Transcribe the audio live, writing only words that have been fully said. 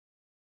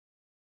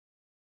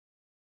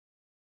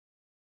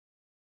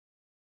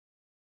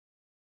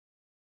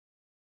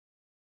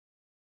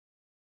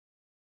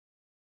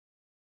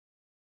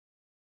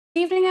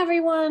Good evening,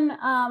 everyone.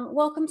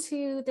 Welcome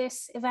to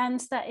this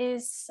event that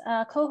is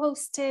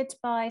co-hosted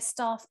by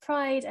Staff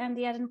Pride and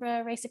the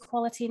Edinburgh Race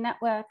Equality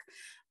Network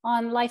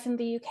on life in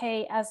the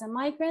UK as a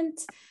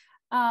migrant.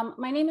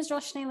 My name is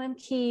Roshni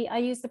Limke. I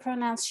use the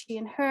pronouns she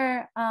and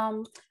her.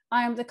 I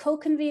am the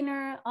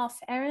co-convener of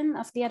ERIN,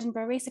 of the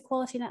Edinburgh Race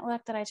Equality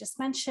Network that I just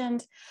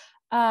mentioned,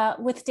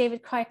 with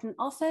David Crichton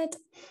Offord.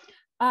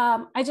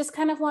 I just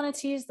kind of wanted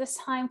to use this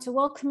time to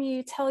welcome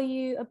you, tell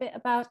you a bit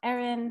about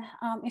ERIN,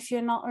 if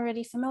you're not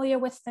already familiar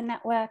with the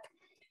network.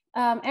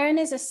 ERIN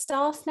is a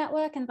staff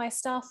network, and by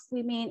staff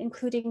we mean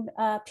including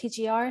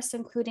PGR, so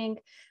including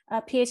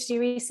PhD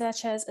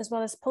researchers as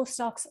well as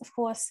postdocs, of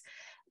course.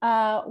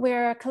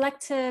 We're a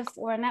collective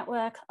or a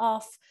network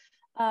of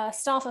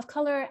staff of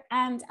color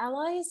and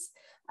allies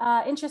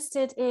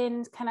interested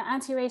in kind of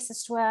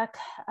anti-racist work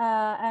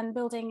and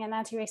building an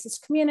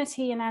anti-racist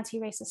community and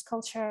anti-racist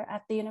culture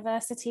at the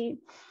university.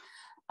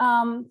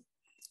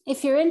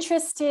 If you're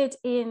interested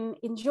in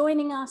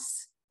joining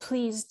us,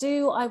 please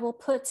do. I will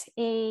put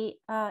a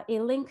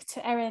link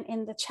to ERIN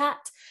in the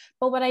chat.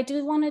 But what I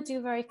do want to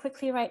do very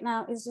quickly right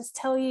now is just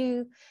tell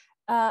you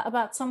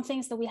about some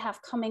things that we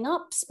have coming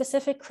up.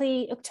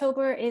 Specifically,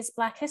 October is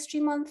Black History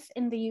Month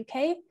in the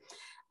UK.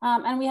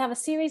 And we have a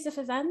series of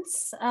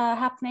events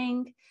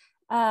happening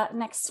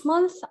next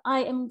month.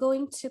 I am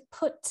going to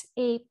put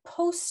a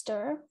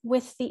poster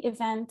with the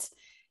event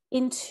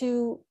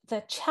into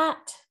the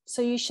chat,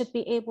 so you should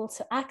be able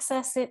to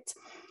access it.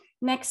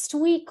 Next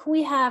week,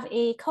 we have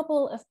a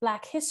couple of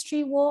Black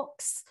History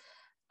walks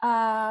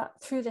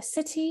through the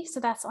city. So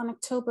that's on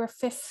October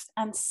 5th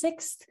and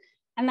 6th.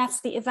 And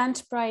that's the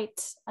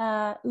Eventbrite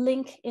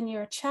link in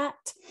your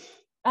chat.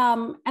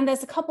 And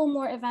there's a couple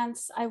more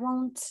events. I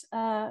won't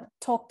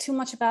talk too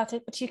much about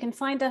it, but you can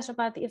find out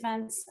about the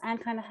events and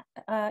kind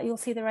of you'll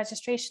see the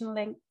registration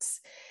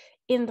links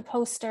in the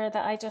poster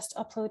that I just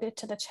uploaded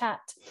to the chat.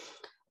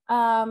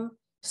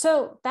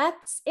 So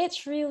that's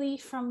it really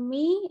from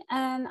me,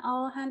 and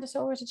I'll hand it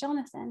over to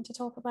Jonathan to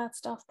talk about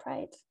Staff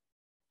Pride.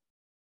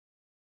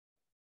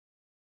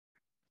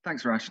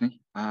 Thanks, Roshni.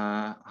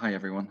 Hi,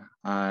 everyone.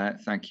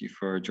 Thank you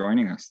for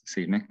joining us this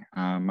evening.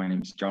 My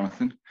name is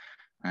Jonathan.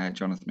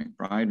 Jonathan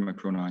McBride. My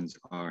pronouns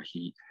are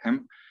he,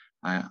 him.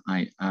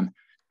 I am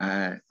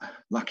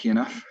lucky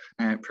enough,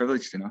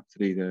 privileged enough to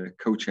be the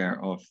co-chair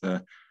of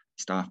the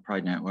Staff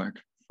Pride Network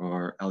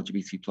for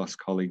LGBT plus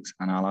colleagues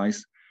and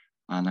allies,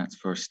 and that's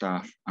for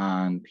staff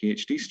and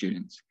PhD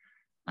students.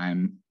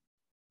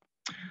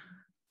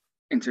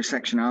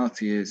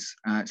 Intersectionality is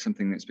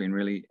something that's been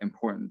really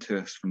important to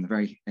us from the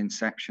very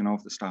inception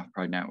of the Staff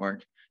Pride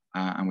Network,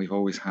 and we've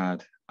always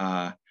had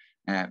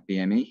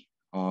BME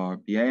or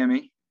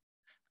BAME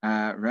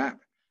rep,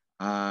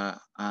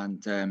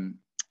 and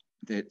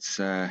it's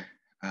a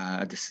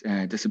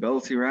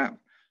disability rep,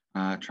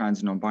 trans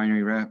and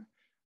non-binary rep,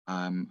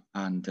 and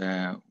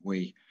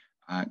we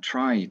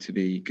try to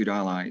be good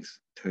allies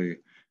to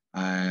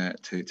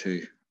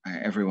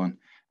everyone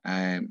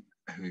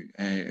who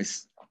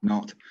is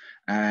not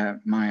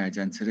my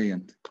identity,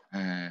 and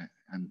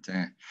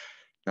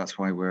that's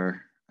why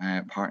we're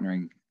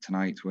partnering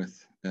tonight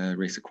with the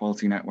Race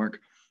Equality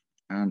Network,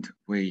 and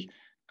we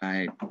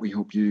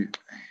hope you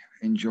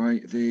enjoy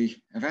the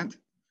event.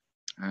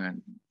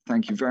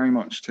 Thank you very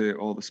much to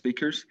all the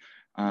speakers,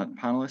 the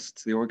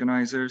panelists, the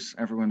organisers,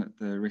 everyone at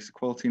the Race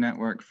Equality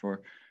Network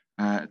for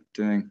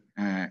doing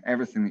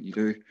everything that you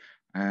do.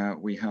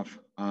 We have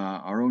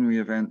our own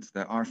event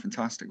that our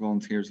fantastic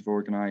volunteers have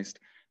organised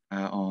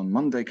on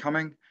Monday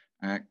coming,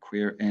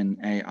 Queer in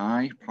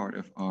AI, part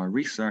of our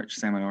research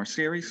seminar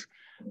series.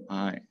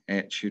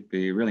 It should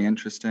be really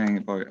interesting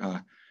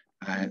about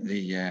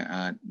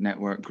the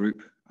network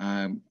group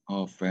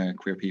of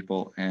queer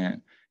people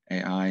in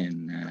AI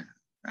and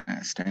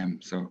STEM.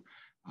 So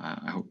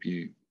I hope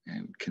you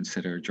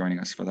consider joining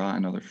us for that,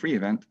 another free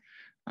event.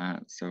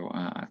 So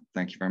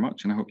thank you very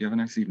much, and I hope you have a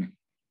nice evening.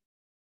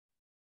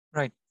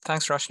 Right,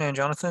 thanks Roshni and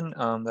Jonathan.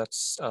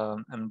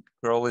 And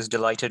we're always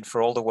delighted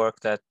for all the work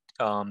that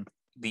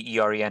the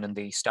EREN and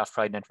the Staff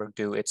Pride Network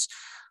do. It's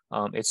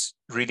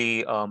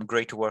really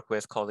great to work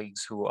with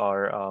colleagues who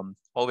are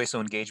always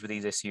so engaged with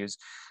these issues.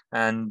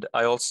 And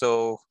I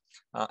also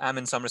am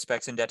in some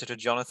respects indebted to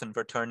Jonathan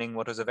for turning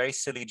what was a very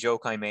silly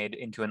joke I made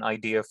into an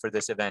idea for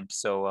this event.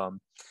 So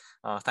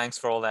thanks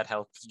for all that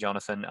help,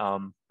 Jonathan.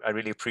 I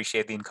really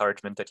appreciate the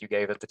encouragement that you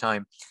gave at the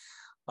time.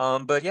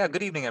 But yeah,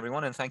 good evening,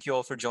 everyone, and thank you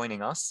all for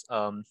joining us.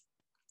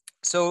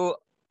 So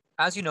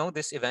as you know,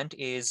 this event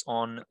is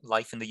on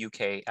life in the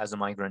UK as a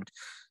migrant.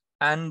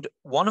 And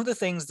one of the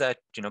things that,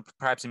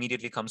 perhaps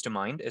immediately comes to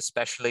mind,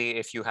 especially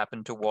if you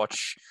happen to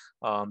watch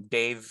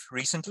Dave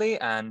recently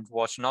and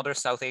watch another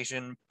South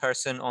Asian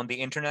person on the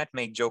internet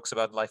make jokes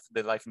about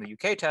the life in the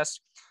UK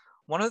test,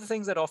 one of the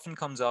things that often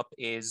comes up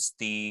is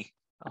the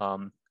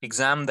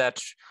exam that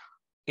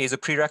is a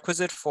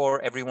prerequisite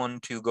for everyone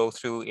to go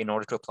through in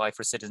order to apply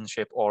for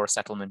citizenship or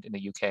settlement in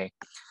the UK.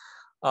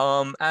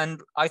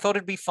 And I thought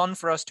it'd be fun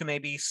for us to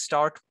maybe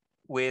start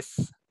with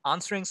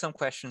answering some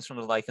questions from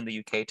the Life in the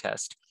UK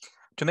test,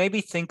 to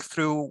maybe think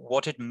through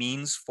what it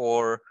means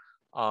for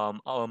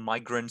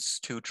migrants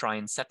to try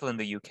and settle in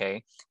the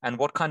UK, and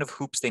what kind of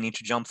hoops they need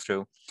to jump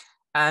through.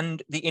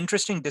 And the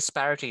interesting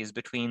disparities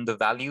between the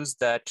values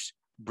that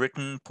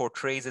Britain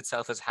portrays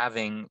itself as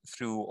having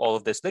through all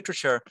of this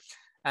literature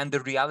and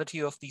the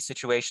reality of the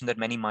situation that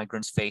many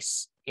migrants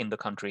face in the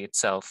country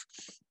itself.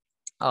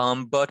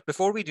 But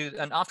before we do,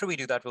 and after we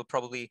do that, we'll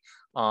probably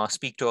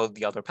speak to all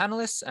the other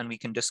panelists, and we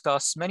can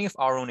discuss many of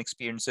our own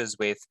experiences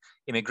with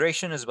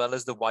immigration, as well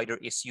as the wider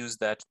issues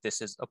that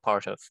this is a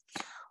part of.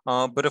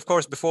 But of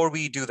course, before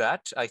we do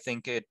that, I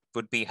think it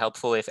would be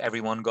helpful if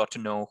everyone got to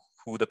know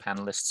who the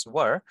panelists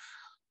were.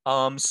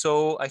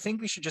 So I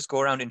think we should just go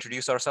around,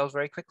 introduce ourselves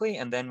very quickly,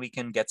 and then we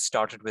can get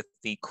started with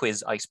the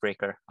quiz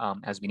icebreaker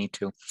as we need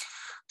to.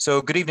 So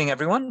good evening,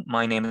 everyone.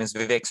 My name is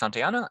Vivek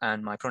Santayana,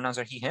 and my pronouns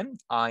are he, him.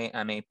 I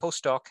am a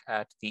postdoc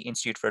at the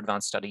Institute for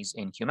Advanced Studies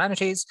in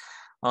Humanities,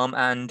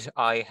 and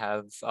I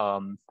have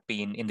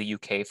been in the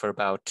UK for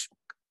about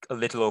a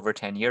little over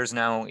 10 years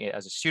now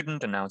as a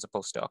student and now as a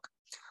postdoc.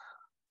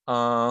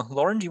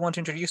 Lauren, do you want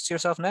to introduce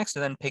yourself next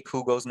and then pick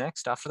who goes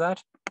next after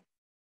that?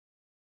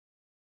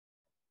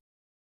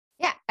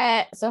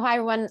 Yeah, so hi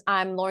everyone,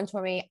 I'm Lauren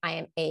Tormey. I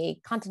am a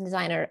content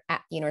designer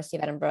at the University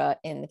of Edinburgh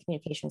in the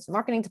Communications and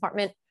Marketing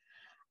Department.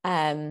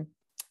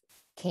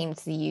 Came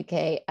to the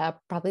UK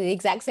probably the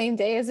exact same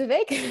day as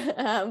Vivek.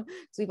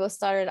 So we both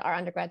started our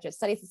undergraduate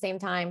studies at the same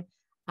time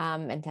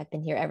and have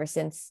been here ever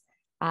since.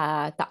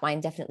 Got my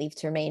indefinite leave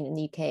to remain in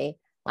the UK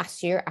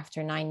last year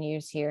after 9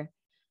 years here.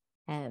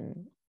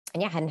 And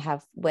yeah,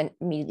 went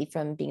immediately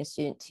from being a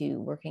student to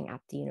working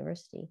at the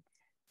university.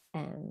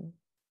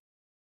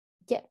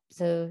 Yeah,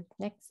 so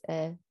next,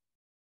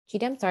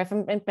 Cigdem, sorry if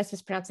I'm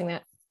mispronouncing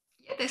that.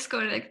 Yeah, that's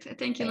correct.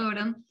 Thank you,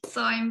 Lauren.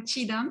 So I'm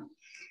Cigdem.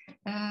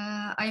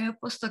 I'm a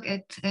postdoc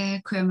at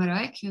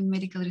Karakaya,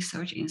 Medical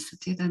Research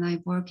Institute, and I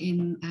work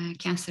in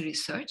cancer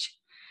research.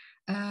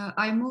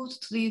 I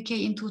moved to the UK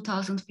in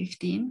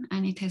 2015,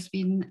 and it has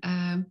been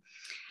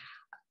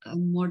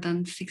more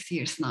than 6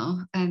 years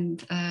now.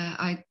 And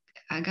I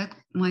got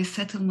my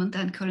settlement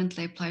and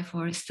currently apply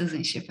for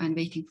citizenship and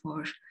waiting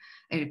for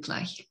a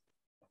reply.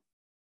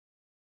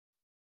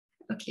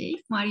 Okay,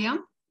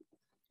 Maryam.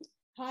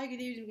 Hi,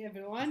 good evening,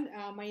 everyone.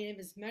 My name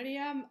is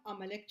Maryam.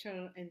 I'm a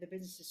lecturer in the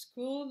business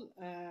school.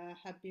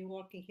 Have been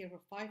working here for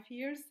 5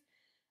 years.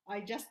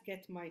 I just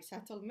get my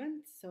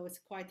settlement, so it's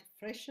quite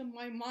fresh in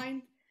my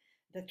mind.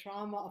 The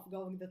trauma of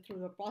going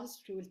through the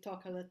process, we will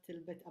talk a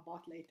little bit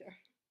about later.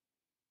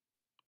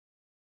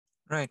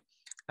 Right.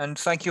 And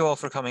thank you all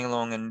for coming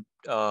along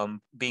and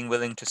being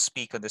willing to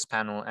speak on this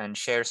panel and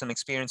share some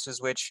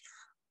experiences which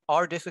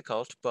are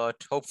difficult, but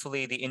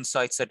hopefully the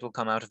insights that will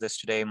come out of this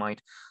today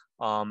might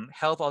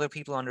help other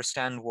people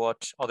understand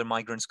what other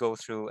migrants go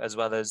through, as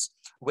well as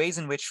ways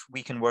in which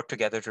we can work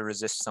together to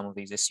resist some of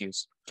these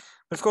issues.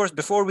 But of course,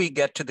 before we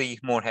get to the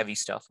more heavy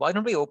stuff, why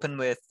don't we open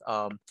with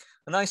a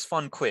nice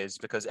fun quiz,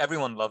 because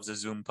everyone loves a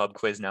Zoom pub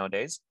quiz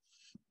nowadays.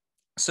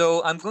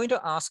 So I'm going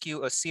to ask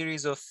you a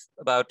series of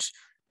about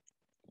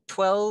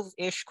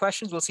 12-ish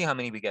questions. We'll see how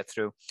many we get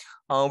through,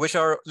 which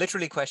are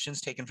literally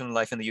questions taken from the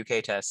Life in the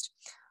UK test.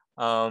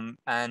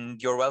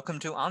 And you're welcome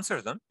to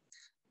answer them.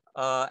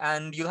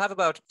 And you'll have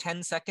about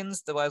 10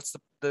 seconds whilst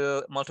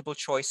the multiple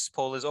choice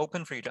poll is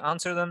open for you to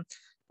answer them.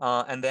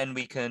 And then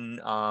we can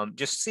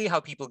just see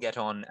how people get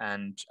on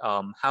and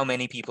how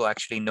many people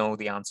actually know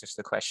the answers to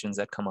the questions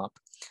that come up.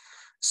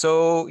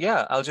 So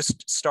yeah, I'll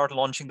just start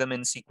launching them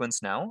in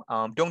sequence now.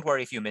 Don't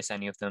worry if you miss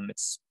any of them.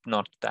 It's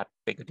not that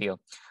big a deal.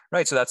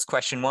 Right, so that's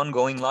question 1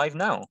 going live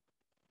now.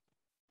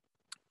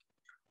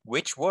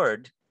 Which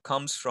word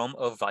comes from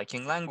a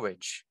Viking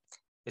language?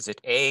 Is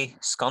it A,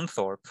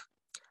 Scunthorpe,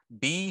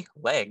 B,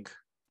 leg,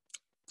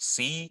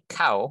 C,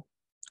 cow,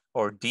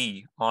 or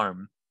D,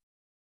 arm?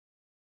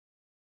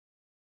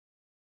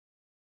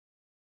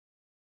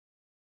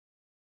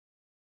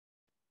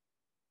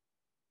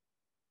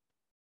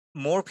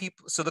 More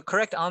people, so the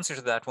correct answer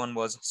to that one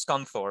was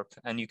Scunthorpe,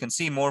 and you can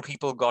see more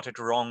people got it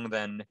wrong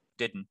than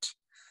didn't.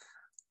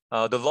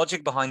 The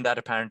logic behind that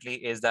apparently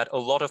is that a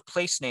lot of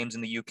place names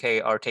in the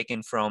UK are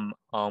taken from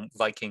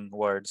Viking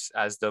words,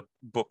 as the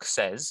book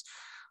says.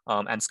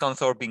 And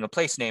Scunthorpe being a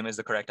place name is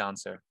the correct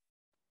answer.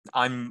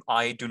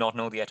 I do not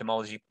know the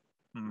etymology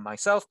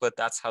myself, but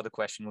that's how the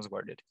question was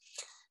worded.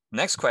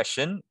 Next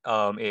question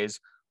is,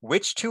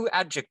 which 2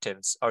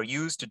 adjectives are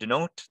used to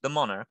denote the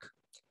monarch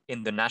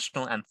in the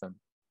national anthem?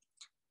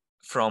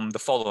 From the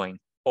following: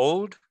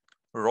 old,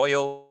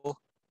 royal,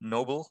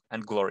 noble,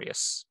 and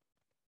glorious.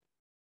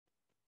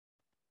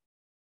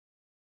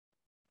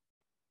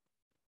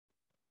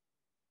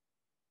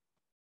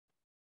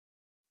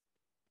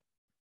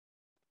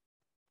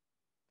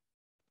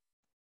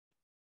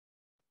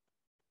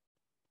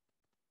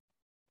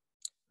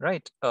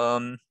 Right.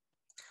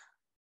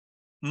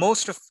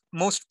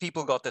 Most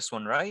people got this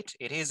one right.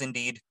 It is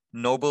indeed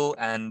noble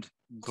and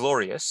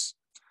glorious.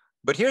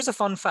 But here's a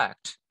fun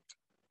fact.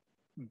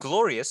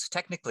 Glorious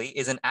technically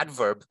is an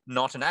adverb,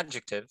 not an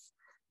adjective,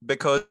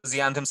 because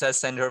the anthem says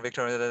send her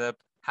Victoria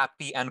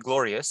happy and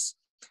glorious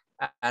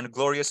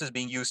is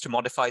being used to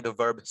modify the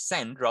verb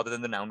send rather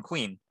than the noun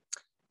queen.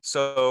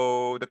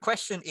 So the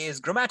question is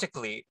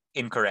grammatically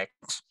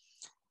incorrect.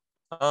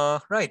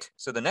 Right,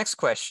 so the next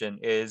question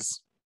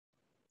is,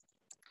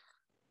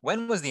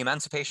 when was the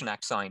Emancipation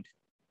Act signed?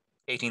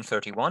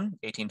 1831,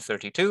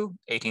 1832,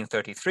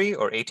 1833,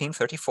 or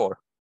 1834?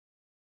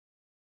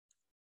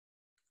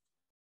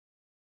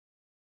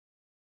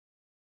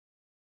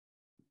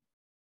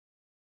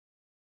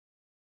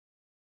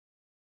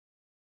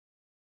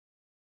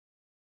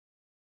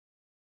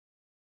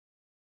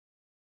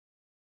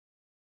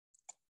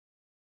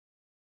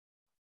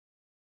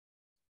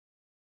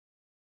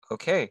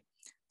 Okay,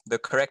 the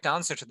correct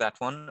answer to that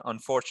one,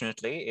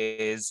 unfortunately,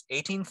 is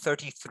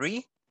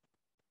 1833.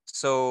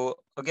 So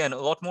again, a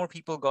lot more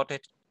people got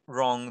it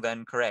wrong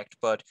than correct,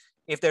 but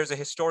if there's a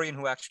historian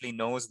who actually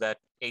knows that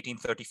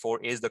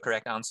 1834 is the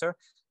correct answer,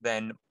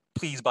 then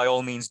please, by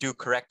all means, do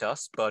correct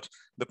us. But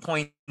the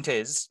point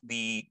is,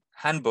 the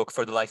handbook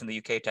for the Life in the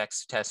UK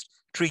test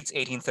treats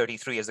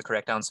 1833 as the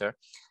correct answer.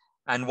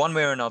 And one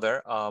way or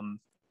another,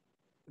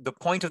 the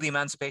point of the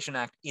Emancipation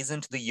Act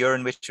isn't the year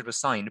in which it was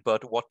signed,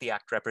 but what the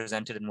act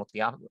represented and what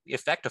the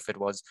effect of it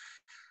was.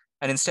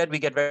 And instead, we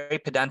get very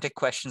pedantic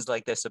questions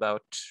like this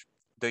about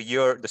the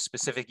year, the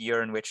specific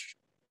year in which,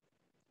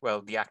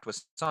 well, the act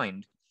was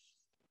signed.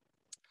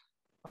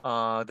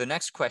 The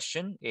next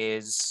question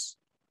is,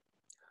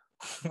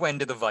 when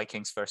did the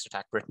Vikings first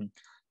attack Britain?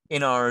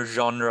 In our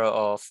genre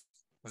of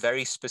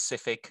very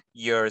specific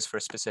years for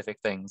specific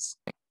things.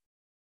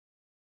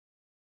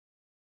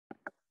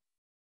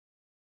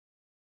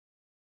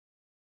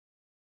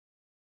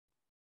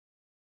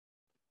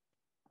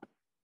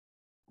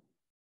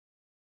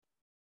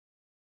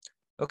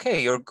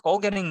 Okay, you're all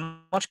getting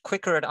much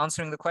quicker at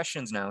answering the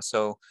questions now,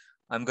 so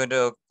I'm going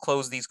to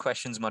close these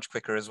questions much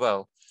quicker as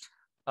well.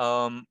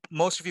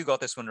 Most of you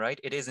got this one right.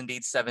 It is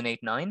indeed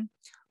 789,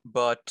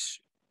 but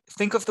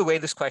think of the way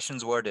this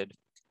question's worded.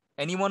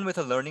 Anyone with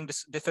a learning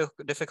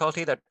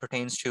difficulty that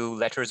pertains to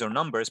letters or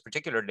numbers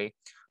particularly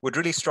would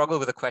really struggle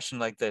with a question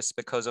like this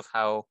because of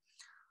how,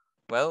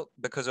 well,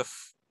 because of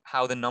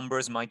how the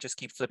numbers might just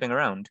keep flipping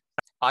around.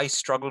 I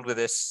struggled with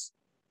this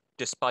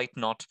despite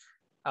not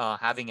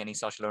having any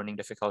such learning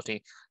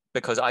difficulty,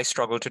 because I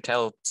struggle to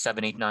tell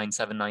 789,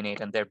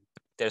 798, and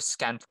there's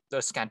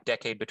a scant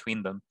decade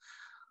between them.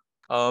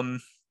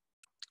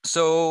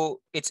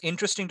 So it's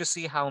interesting to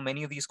see how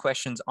many of these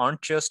questions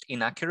aren't just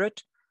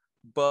inaccurate,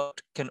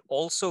 but can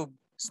also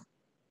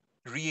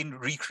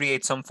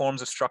recreate some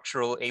forms of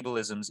structural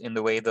ableisms in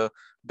the way the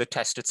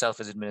test itself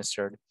is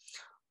administered.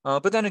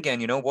 But then again,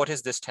 you know, what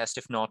is this test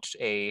if not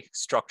a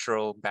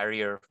structural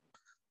barrier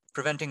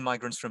preventing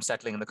migrants from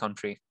settling in the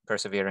country,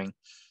 persevering?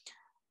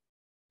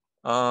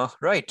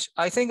 Right,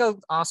 I think I'll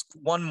ask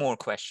one more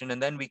question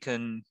and then we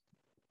can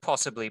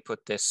possibly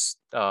put this,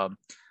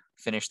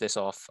 finish this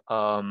off.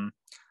 And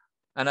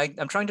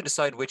I'm trying to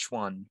decide which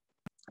one.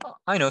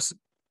 I know,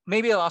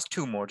 maybe I'll ask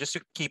two more just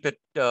to keep it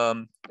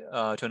to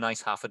a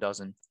nice half a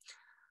dozen.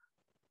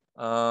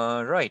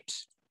 Right,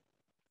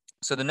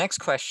 so the next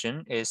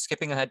question is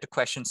skipping ahead to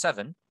question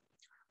 7.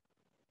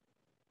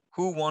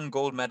 Who won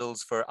gold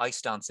medals for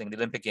ice dancing at the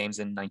Olympic Games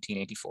in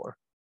 1984?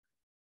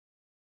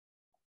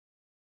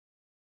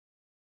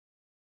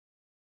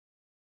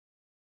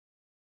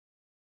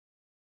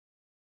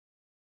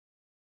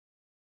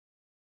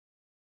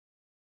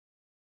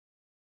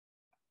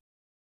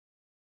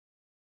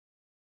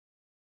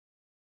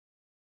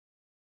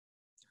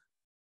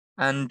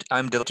 And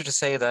I'm delighted to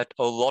say that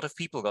a lot of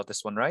people got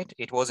this one right.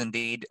 It was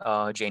indeed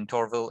Jane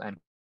Torvill and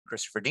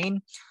Christopher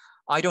Dean.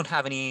 I don't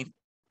have any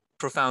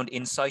profound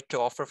insight to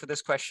offer for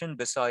this question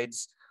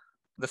besides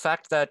the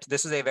fact that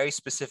this is a very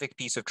specific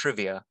piece of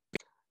trivia.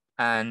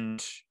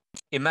 And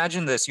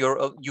imagine this,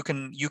 you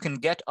can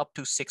get up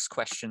to 6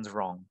 questions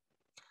wrong.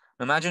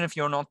 Imagine if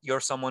you're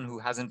someone who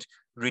hasn't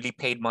really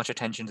paid much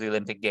attention to the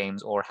Olympic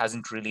Games or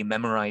hasn't really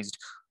memorized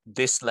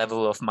this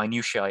level of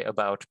minutiae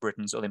about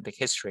Britain's Olympic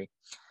history.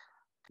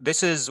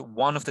 This is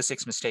one of the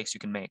 6 mistakes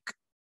you can make.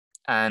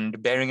 And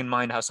bearing in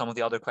mind how some of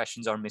the other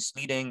questions are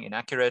misleading,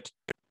 inaccurate,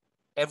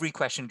 every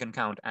question can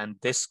count, and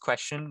this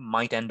question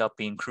might end up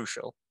being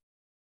crucial.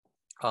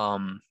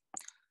 And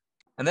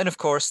then, of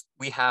course,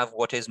 we have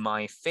what is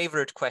my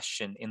favorite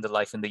question in the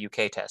Life in the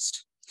UK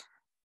test.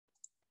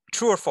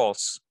 True or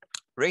false?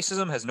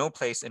 Racism has no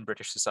place in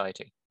British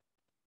society.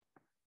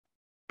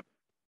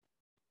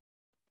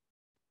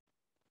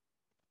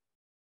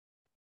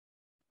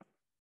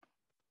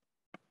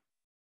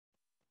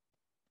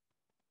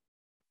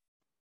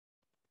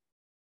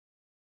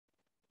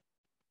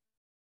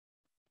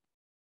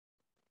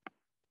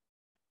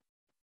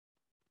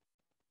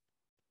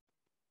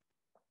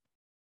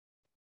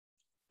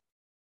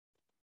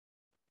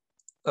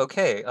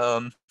 Okay.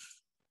 I'm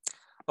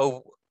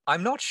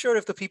not sure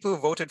if the people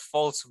who voted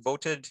false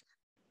voted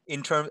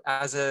in terms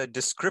as a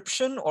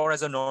description or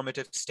as a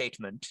normative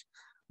statement.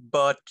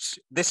 But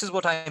this is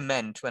what I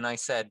meant when I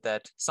said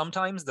that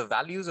sometimes the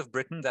values of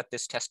Britain that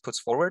this test puts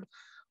forward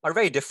are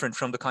very different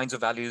from the kinds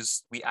of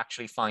values we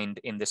actually find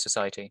in this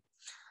society.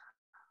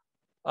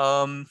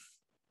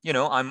 you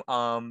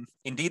know,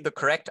 indeed the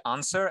correct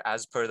answer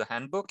as per the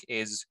handbook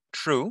is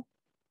true,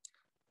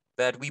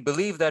 that we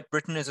believe that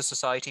Britain is a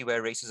society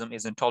where racism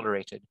isn't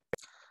tolerated.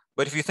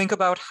 But if you think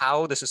about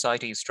how the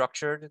society is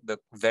structured, the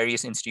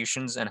various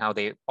institutions and how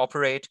they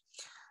operate,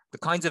 the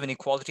kinds of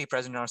inequality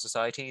present in our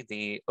society,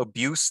 the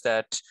abuse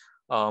that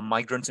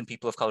migrants and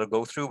people of color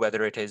go through,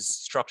 whether it is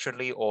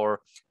structurally or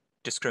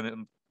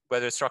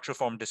whether it's structural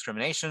form of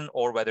discrimination,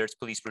 or whether it's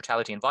police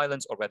brutality and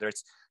violence, or whether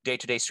it's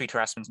day-to-day street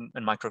harassment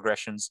and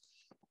microaggressions,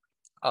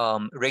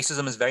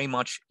 racism is very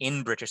much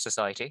in British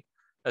society,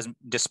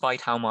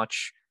 despite how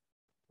much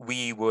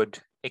we would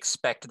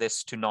expect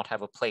this to not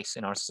have a place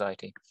in our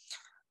society,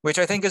 which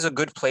I think is a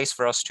good place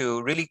for us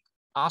to really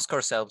ask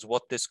ourselves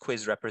what this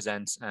quiz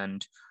represents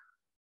and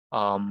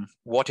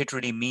what it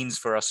really means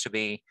for us to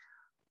be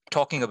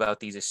talking about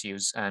these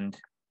issues and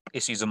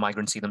issues of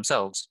migrancy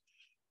themselves.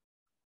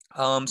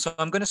 So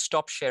I'm going to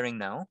stop sharing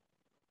now.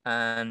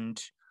 And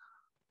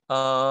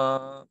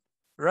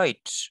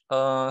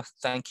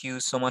thank you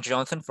so much,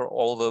 Jonathan, for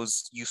all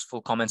those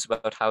useful comments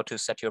about how to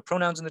set your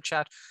pronouns in the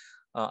chat.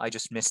 I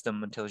just missed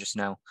them until just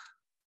now.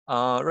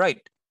 So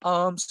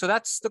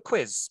that's the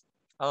quiz.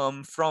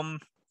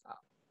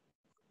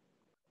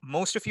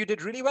 Most of you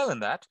did really well in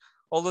that,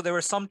 although there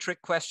were some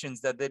trick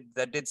questions that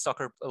did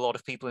sucker a lot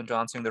of people into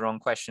answering the wrong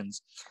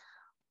questions.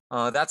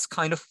 That's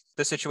kind of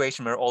the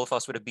situation where all of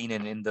us would have been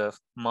in the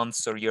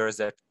months or years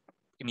that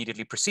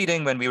immediately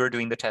preceding when we were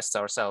doing the tests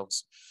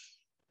ourselves.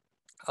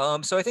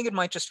 So I think it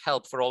might just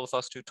help for all of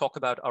us to talk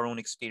about our own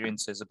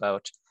experiences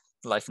about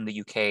life in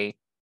the UK,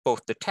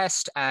 both the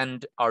test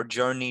and our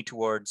journey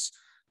towards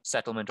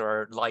settlement or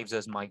our lives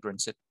as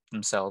migrants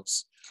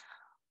themselves.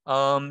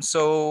 Lauren,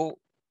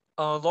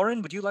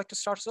 would you like to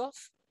start us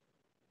off?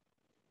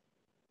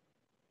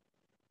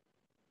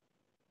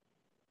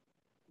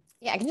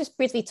 Yeah, I can just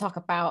briefly talk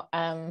about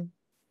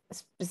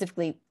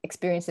specifically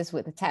experiences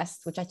with the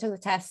test, which I took the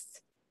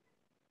test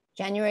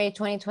January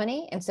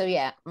 2020. And so,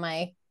 yeah,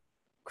 my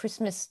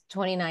Christmas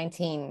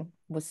 2019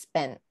 was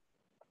spent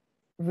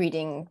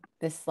reading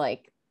this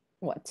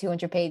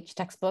 200-page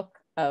textbook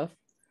of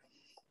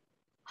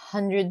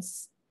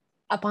hundreds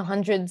upon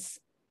hundreds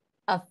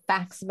of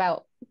facts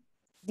about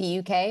the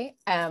UK,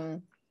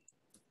 and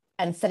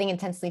studying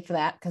intensely for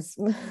that, because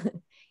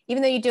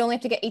even though you do only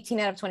have to get 18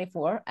 out of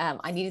 24,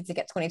 I needed to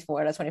get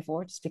 24 out of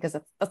 24 just because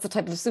that's the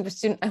type of super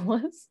student I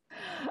was.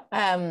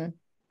 But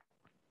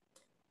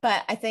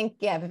I think,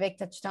 yeah, Vivek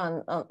touched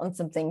on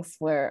some things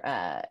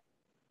where,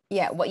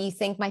 what you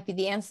think might be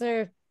the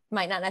answer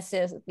might not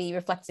necessarily be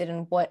reflected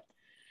in what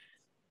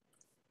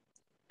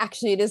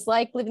actually it is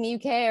like living in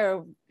the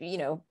UK,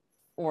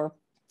 or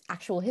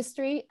actual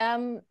history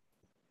of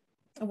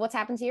what's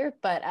happened here.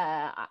 But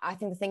I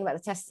think the thing about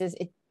the test is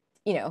it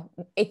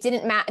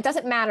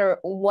doesn't matter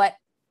what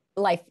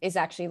life is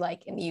actually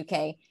like in the UK.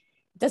 It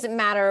doesn't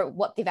matter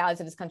what the values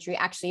of this country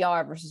actually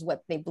are versus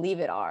what they believe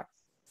it are.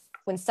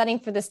 When studying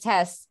for this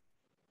test,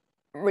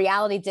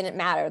 reality didn't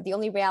matter. The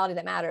only reality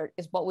that mattered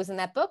is what was in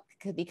that book,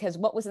 because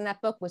what was in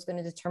that book was going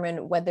to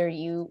determine whether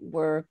you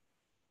were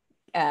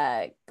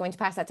going to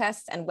pass that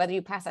test, and whether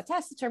you pass that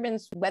test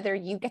determines whether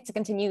you get to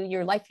continue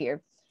your life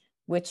here,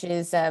 which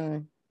is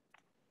a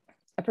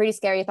pretty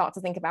scary thought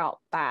to think about,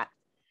 that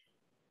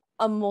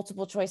a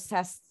multiple choice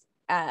test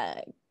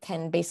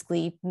can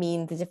basically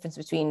mean the difference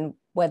between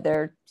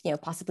whether,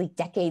 possibly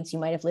decades you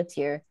might have lived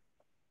here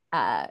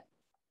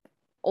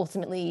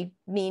ultimately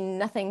mean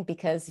nothing,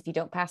 because if you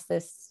don't pass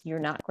this, you're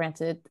not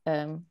granted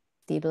the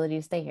ability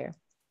to stay here.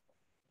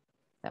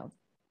 So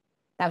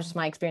that was just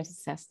my experience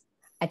with the test.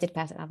 I did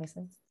pass it,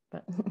 obviously,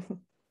 but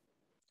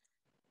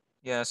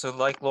yeah. So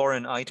like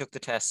Lauren, I took the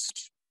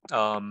test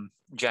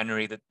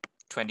January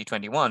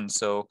 2021.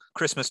 So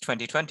Christmas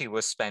 2020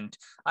 was spent.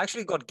 I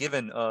actually got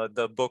given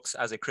the books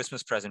as a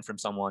Christmas present from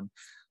someone,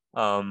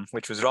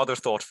 which was rather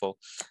thoughtful.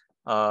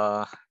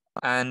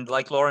 And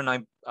like Lauren,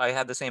 I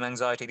had the same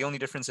anxiety. The only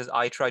difference is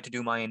I tried to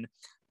do mine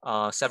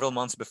several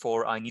months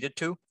before I needed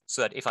to,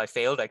 so that if I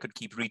failed, I could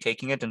keep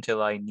retaking it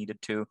until I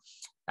needed to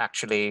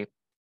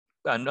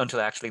until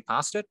I actually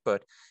passed it.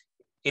 But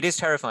it is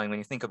terrifying when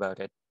you think about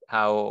it,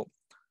 how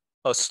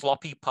a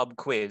sloppy pub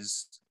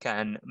quiz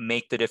can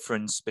make the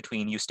difference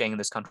between you staying in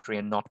this country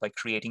and not, by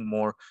creating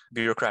more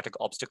bureaucratic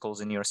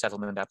obstacles in your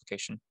settlement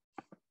application.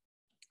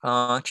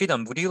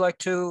 Cigdem, would you like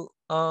to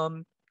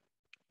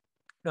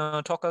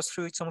talk us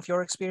through some of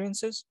your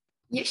experiences?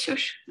 Yeah, sure.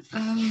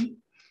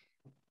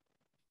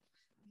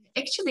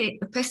 Actually,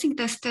 passing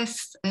this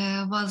test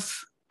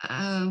was,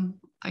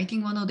 I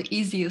think, one of the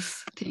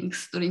easiest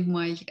things during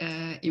my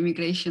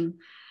immigration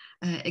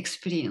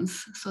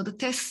experience. So the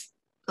test,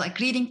 like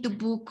reading the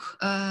book,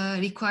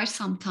 required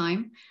some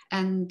time,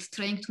 and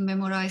trying to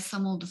memorize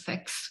some of the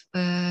facts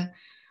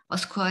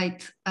was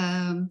quite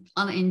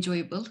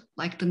unenjoyable,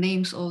 like the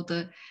names of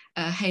the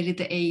Harry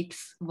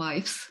VIII's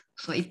wives.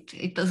 So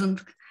it doesn't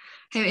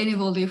have any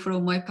value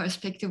from my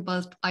perspective,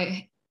 but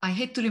I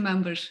had to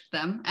remember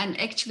them. And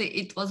actually,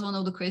 it was one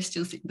of the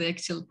questions in the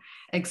actual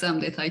exam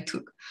that I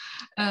took.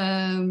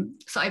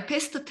 So I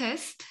passed the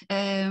test.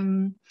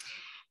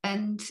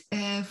 And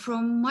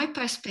from my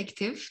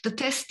perspective, the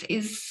test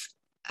is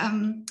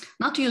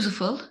not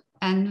useful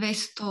and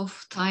waste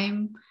of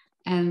time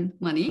and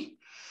money.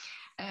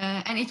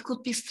 And it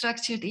could be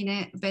structured in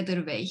a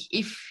better way.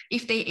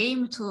 If they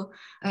aim to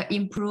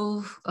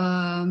improve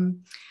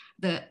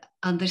the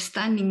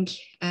understanding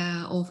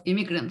of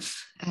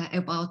immigrants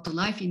about the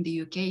life in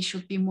the UK, it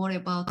should be more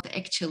about the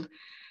actual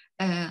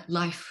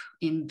life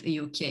in the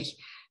UK.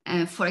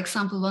 For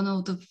example, one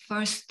of the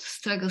first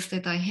struggles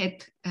that I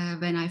had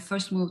when I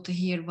first moved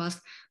here was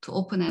to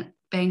open a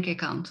bank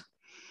account.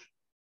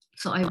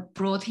 So I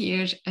brought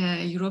here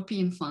a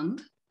European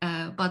fund,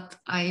 but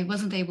I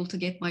wasn't able to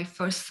get my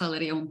first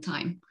salary on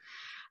time.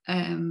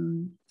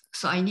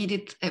 So I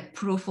needed a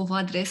proof of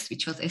address,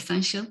 which was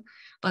essential.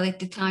 But at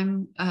the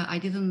time, I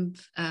didn't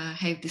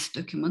have this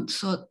document.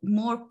 So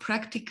more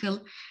practical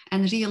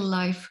and real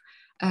life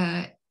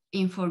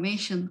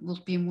information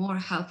would be more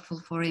helpful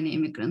for an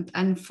immigrant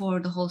and for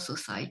the whole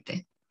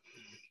society.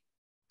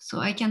 So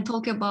I can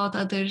talk about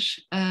other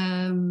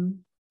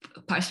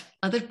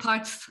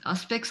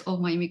aspects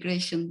of my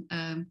immigration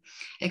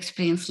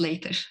experience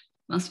later,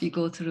 once we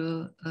go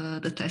through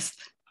the test.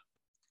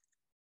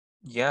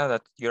 Yeah,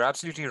 you're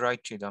absolutely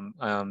right, Cigdem.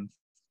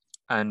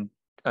 And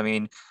I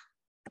mean,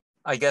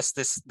 I guess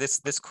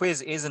this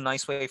quiz is a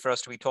nice way for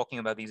us to be talking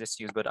about these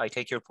issues, but I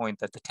take your point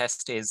that the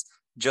test is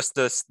just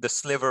the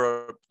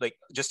sliver, like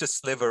just a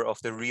sliver of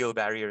the real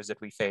barriers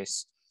that we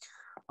face.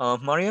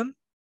 Maryam?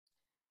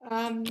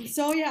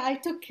 So yeah, I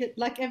took it,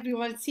 like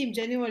everyone, it seemed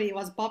January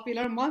was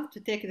popular month to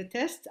take the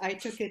test. I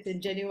took it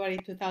in January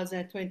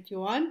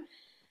 2021.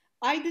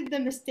 I did the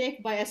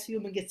mistake by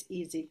assuming it's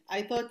easy.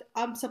 I thought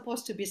I'm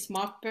supposed to be a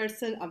smart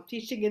person. I'm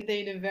teaching in the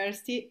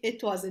university.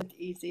 It wasn't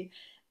easy.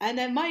 And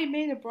then my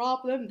main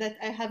problem that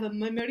I have a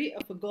memory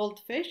of a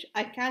goldfish.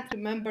 I can't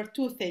remember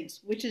two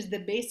things, which is the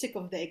basic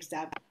of the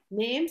exam: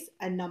 names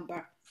and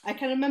number. I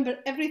can remember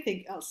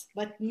everything else,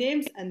 but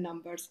names and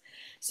numbers.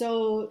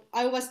 So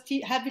I was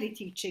heavily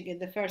teaching in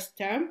the first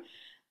term.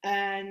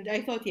 And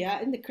I thought,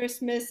 yeah, in the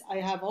Christmas, I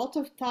have a lot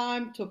of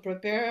time to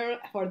prepare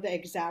for the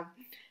exam.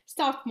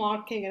 Start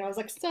marking, and I was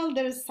like, still,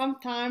 there is some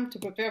time to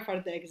prepare for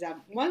the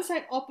exam. Once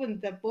I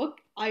opened the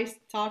book, I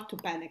start to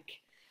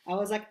panic. I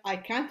was like, I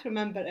can't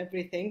remember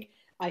everything.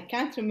 I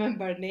can't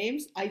remember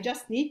names. I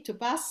just need to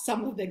pass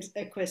some of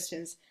the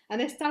questions.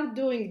 And I start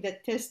doing the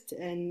test,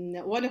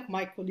 and one of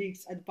my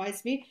colleagues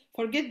advised me,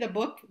 forget the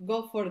book,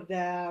 go for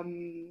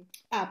the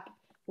app,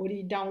 where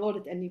you download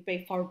it and you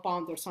pay £4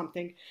 or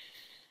something.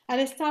 And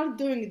I start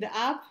doing the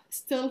app,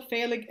 still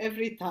failing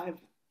every time.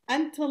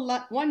 Until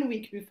 1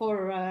 week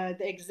before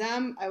the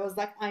exam, I was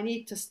like, I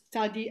need to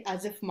study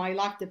as if my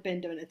life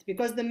depended on it.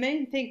 Because the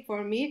main thing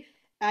for me,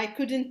 I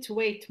couldn't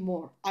wait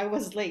more. I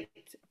was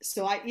late.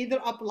 So I either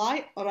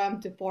apply or I'm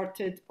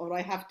deported or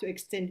I have to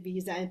extend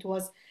visa. And it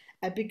was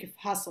a big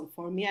hassle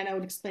for me. And I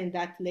will explain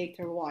that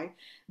later why.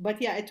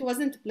 But yeah, it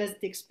wasn't a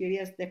pleasant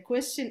experience. The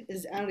question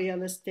is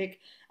unrealistic.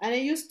 And I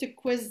used to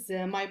quiz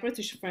my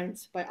British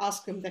friends by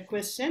asking the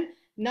question.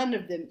 None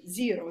of them,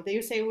 zero. They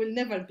say we'll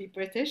never be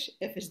British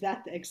if it's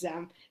that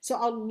exam. So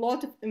a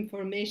lot of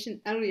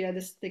information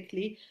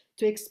unrealistically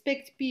to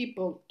expect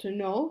people to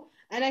know.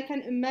 And I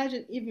can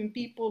imagine even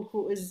people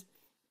who is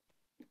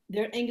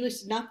their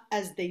English not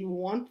as they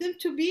want them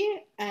to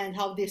be and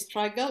how they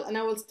struggle. And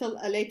I will tell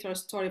a later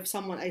story of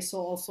someone I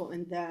saw also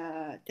in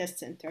the test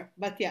center.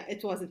 But yeah,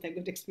 it wasn't a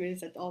good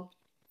experience at all.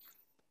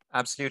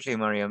 Absolutely,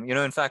 Maryam. You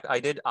know, in fact, I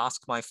did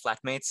ask my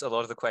flatmates a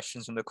lot of the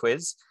questions from the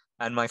quiz,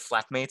 and my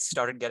flatmates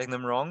started getting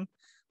them wrong,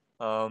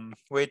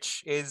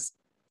 which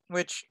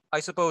I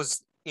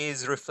suppose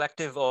is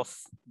reflective of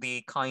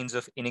the kinds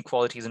of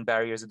inequalities and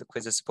barriers that the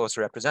quiz is supposed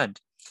to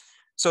represent.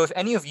 So if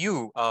any of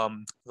you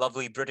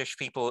lovely British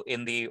people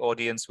in the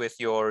audience with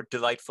your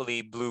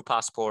delightfully blue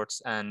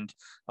passports and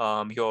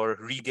your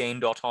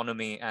regained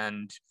autonomy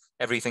and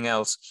everything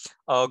else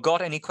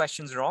got any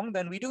questions wrong,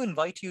 then we do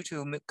invite you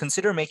to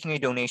consider making a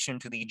donation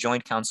to the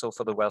Joint Council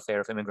for the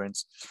Welfare of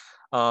Immigrants.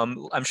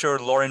 I'm sure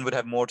Lauren would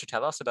have more to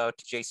tell us about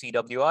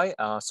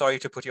JCWI. Sorry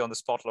to put you on the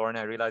spot, Lauren.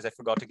 I realize I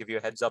forgot to give you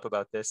a heads up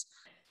about this.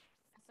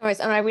 Sorry,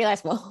 and I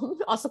realized, well,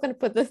 I'm also going to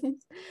put the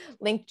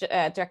link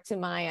direct to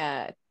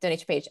my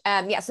donation page.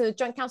 Yeah, so the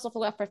Joint Council for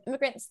the Welfare of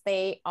Immigrants,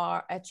 they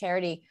are a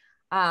charity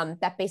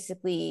that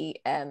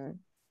basically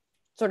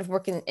sort of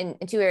work in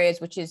two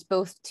areas, which is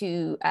both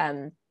to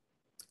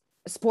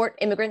support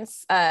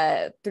immigrants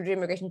through the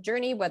immigration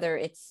journey, whether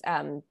it's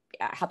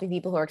helping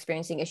people who are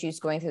experiencing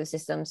issues going through the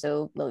system,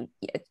 so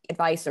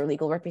advice or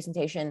legal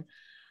representation,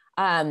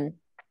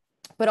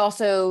 but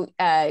also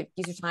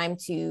use your time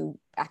to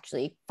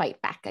actually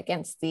fight back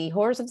against the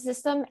horrors of the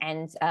system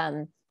and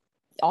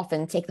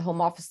often take the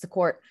Home Office to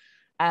court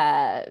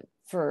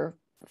for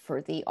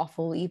the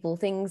awful, evil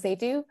things they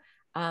do.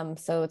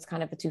 So it's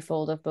kind of a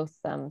twofold of both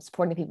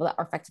supporting people that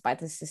are affected by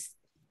the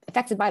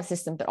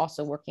system, but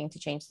also working to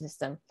change the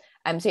system.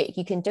 So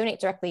you can donate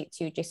directly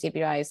to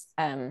JCWI's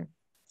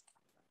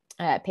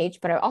page,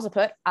 but I also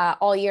put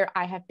all year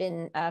I have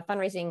been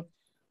fundraising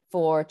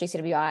for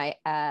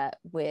JCWI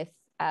with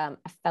a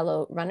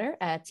fellow runner,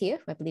 Tia,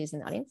 who I believe is in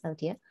the audience. Hello,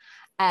 Tia.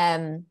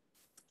 And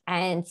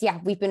yeah,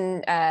 we've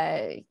been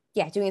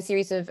doing a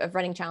series of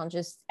running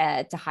challenges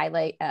to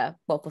highlight,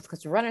 both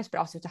because we're runners, but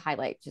also to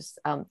highlight just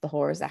the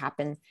horrors that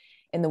happen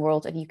in the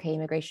world of UK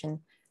immigration.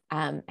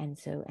 And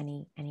so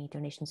any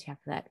donations you have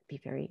for that, be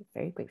very,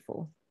 very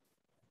grateful.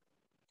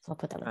 So I'll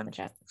put that link in the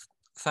chat.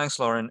 Thanks,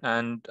 Lauren.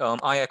 And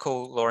I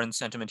echo Lauren's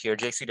sentiment here.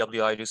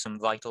 JCWI do some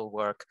vital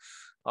work.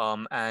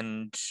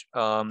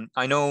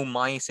 I know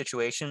my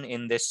situation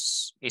in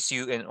this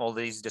issue, in all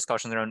these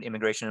discussions around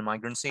immigration and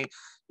migrancy,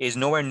 is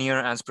nowhere near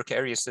as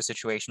precarious the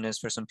situation is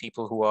for some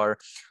people who are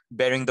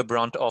bearing the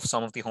brunt of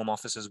some of the Home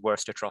Office's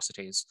worst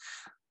atrocities.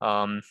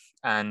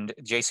 And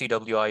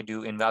JCWI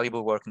do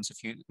invaluable work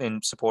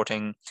in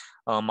supporting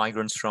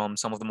migrants from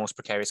some of the most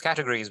precarious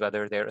categories,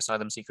 whether they're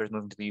asylum seekers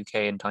moving to the UK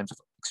in times of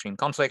extreme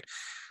conflict,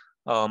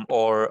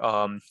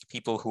 or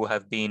people who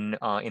have been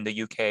in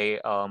the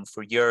UK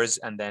for years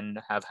and then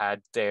have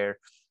had their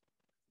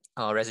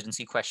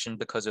residency questioned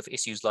because of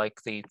issues like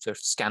the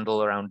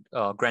scandal around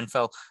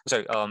Grenfell,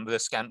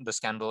 the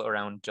scandal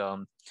around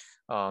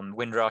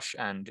Windrush.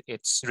 And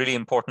it's really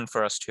important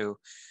for us to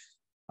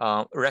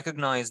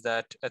recognize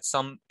that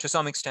to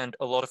some extent,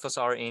 a lot of us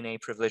are in a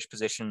privileged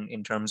position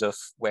in terms of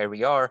where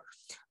we are,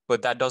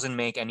 but that doesn't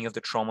make any of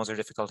the traumas or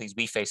difficulties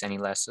we face any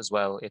less as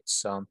well.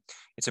 It's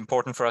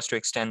important for us to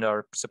extend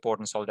our support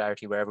and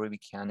solidarity wherever we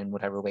can, in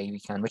whatever way we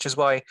can, which is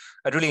why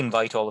I'd really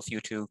invite all of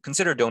you to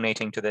consider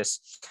donating to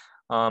this,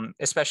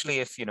 especially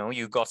if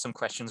you got some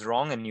questions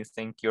wrong and you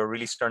think you're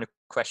really starting to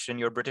question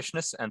your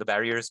Britishness and the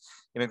barriers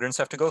immigrants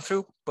have to go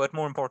through, but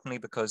more importantly,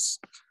 because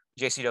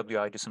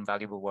JCWI do some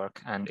valuable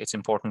work and it's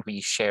important we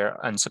share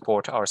and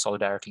support our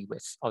solidarity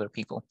with other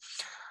people.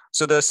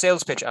 So the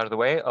sales pitch out of the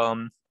way.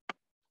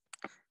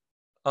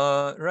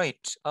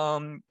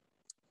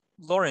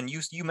 Lauren,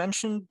 you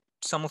mentioned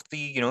some of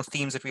the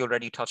themes that we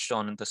already touched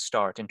on at the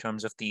start in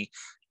terms of the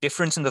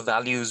difference in the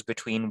values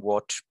between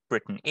what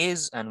Britain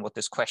is and what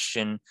this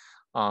question,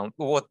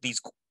 what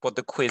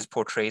the quiz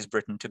portrays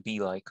Britain to be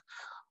like.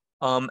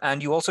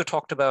 And you also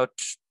talked about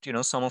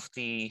some of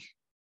the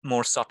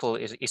more subtle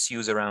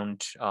issues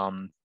around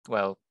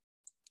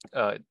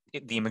the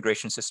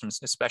immigration systems,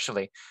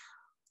 especially.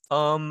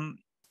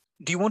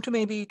 Do you want to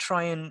maybe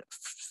try and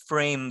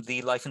frame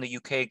the life in the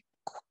UK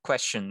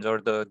questions or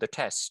the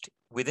test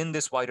within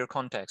this wider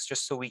context,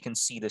 just so we can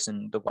see this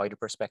in the wider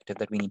perspective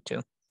that we need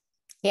to?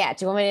 Yeah,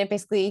 do you want me to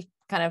basically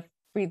kind of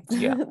read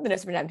the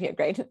notes for here?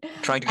 Great.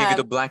 Trying to give you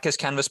the blankest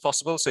canvas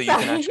possible so you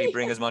can actually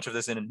bring as much of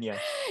this in.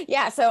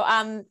 Yeah, so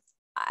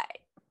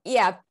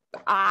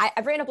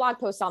I've written a blog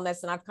post on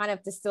this and I've kind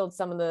of distilled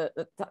some of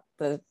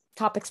the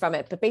topics from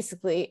it, but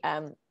basically,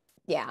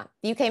 the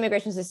UK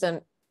immigration system,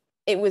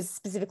 it was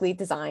specifically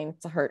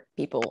designed to hurt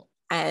people,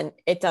 and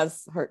it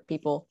does hurt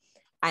people.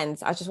 And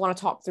I just want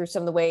to talk through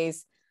some of the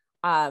ways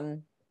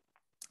that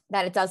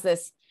it does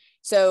this.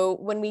 So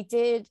when we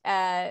did,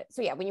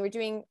 when you were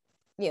doing,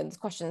 these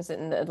questions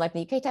in the Life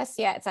in the UK test,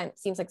 it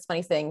seems like it's a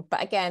funny thing,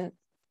 but again,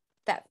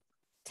 that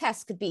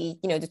test could be,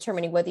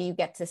 determining whether you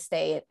get to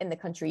stay in the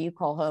country you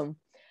call home.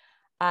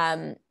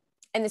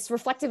 And it's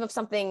reflective of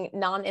something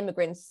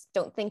non-immigrants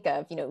don't think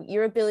of.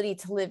 Your ability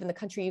to live in the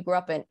country you grew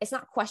up in, it's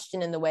not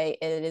questioned in the way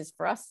it is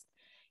for us.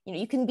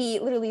 You can be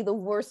literally the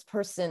worst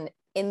person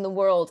in the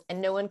world and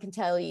no one can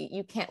tell you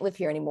you can't live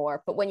here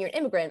anymore. But when you're an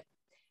immigrant,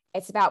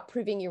 it's about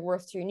proving your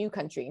worth to your new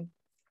country.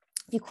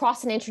 If you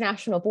cross an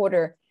international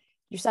border,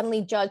 you're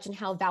suddenly judged on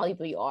how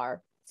valuable you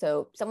are.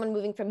 So someone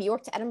moving from New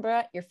York to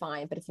Edinburgh, you're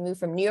fine. But if you move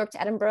from New York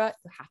to Edinburgh,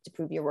 you have to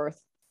prove your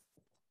worth.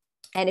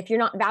 And if you're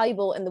not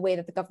valuable in the way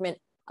that the government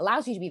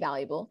allows you to be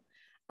valuable,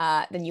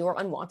 then you are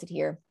unwanted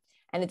here.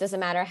 And it doesn't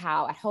matter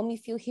how at home you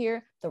feel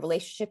here, the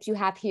relationships you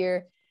have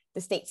here,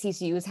 the state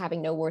sees you as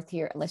having no worth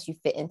here unless you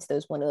fit into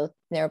those one of the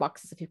narrow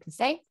boxes, if you can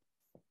say.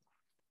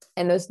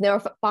 And those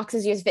narrow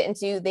boxes you fit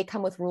into, they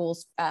come with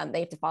rules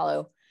they have to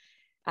follow.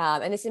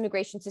 And this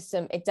immigration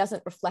system, it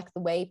doesn't reflect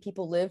the way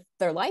people live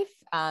their life.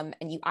 And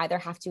you either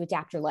have to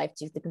adapt your life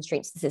to the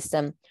constraints of the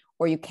system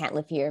or you can't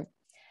live here.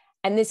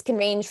 And this can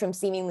range from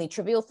seemingly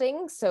trivial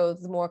things. So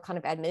the more kind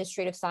of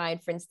administrative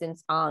side, for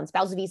instance, on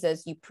spousal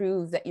visas, you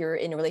prove that you're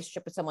in a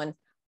relationship with someone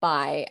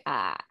by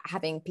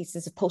having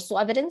pieces of postal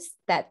evidence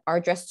that are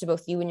addressed to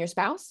both you and your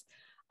spouse,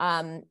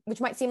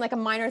 which might seem like a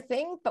minor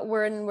thing, but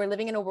we're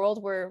living in a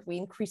world where we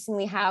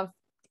increasingly have,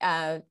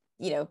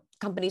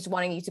 companies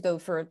wanting you to go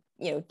for,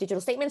 digital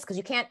statements, because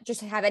you can't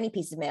just have any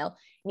piece of mail.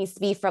 It needs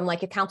to be from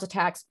like a council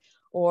tax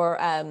or,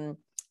 a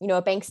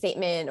bank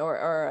statement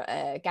or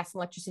a gas and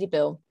electricity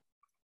bill.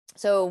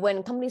 So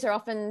when companies are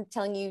often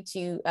telling you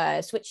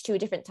to switch to a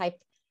different type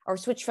or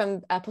switch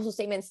from postal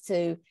statements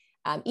to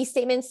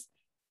e-statements,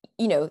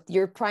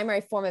 your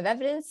primary form of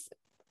evidence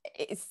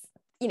is,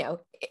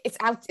 it's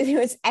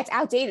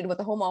outdated what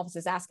the Home Office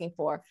is asking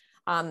for.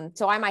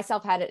 So I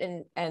myself had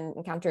it and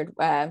encountered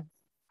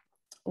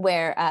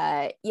where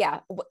a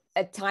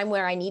time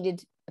where I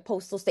needed a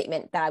postal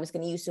statement that I was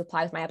going to use to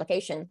apply with my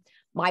application,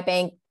 my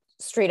bank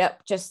straight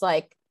up just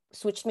like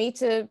switched me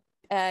to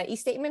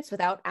e-statements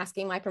without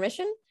asking my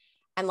permission.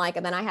 And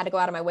then I had to go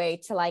out of my way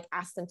to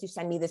ask them to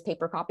send me this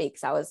paper copy,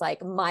 because I was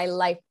like, my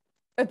life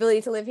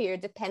ability to live here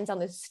depends on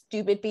this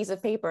stupid piece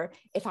of paper.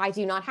 If I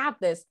do not have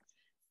this,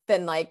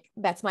 then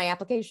that's my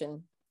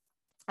application.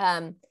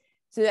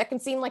 So that can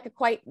seem like a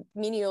quite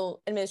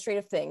menial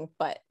administrative thing,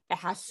 but it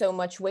has so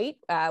much weight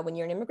when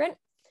you're an immigrant.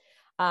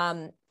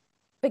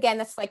 Again,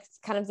 that's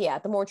kind of,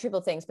 the more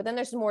trivial things, but then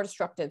there's the more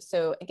destructive.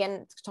 So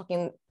again,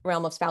 talking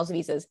realm of spousal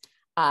visas,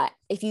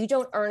 if you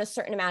don't earn a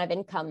certain amount of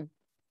income,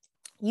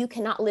 you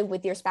cannot live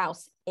with your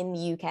spouse in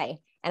the UK.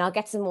 And I'll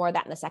get some more of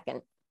that in a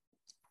second.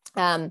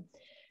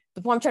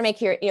 The point I'm trying to make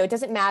here, it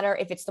doesn't matter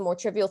if it's the more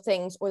trivial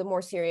things or the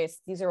more serious.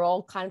 These are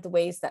all kind of the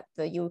ways that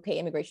the UK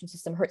immigration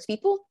system hurts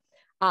people.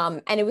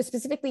 And it was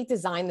specifically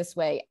designed this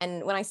way.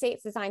 And when I say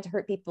it's designed to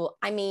hurt people,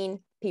 I mean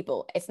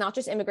people. It's not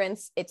just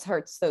immigrants. It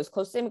hurts those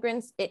close to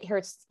immigrants. It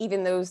hurts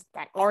even those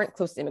that aren't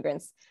close to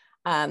immigrants.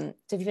 So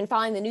if you've been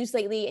following the news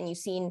lately and you've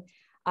seen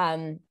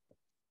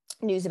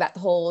news about the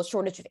whole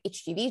shortage of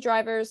HGV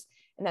drivers,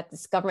 and that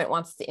this government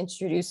wants to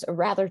introduce a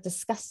rather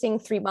disgusting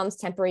 3 months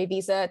temporary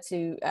visa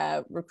to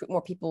recruit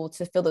more people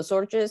to fill those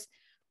shortages.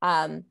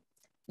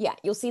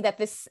 You'll see that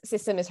this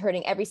system is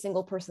hurting every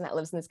single person that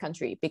lives in this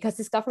country, because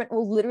this government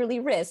will literally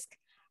risk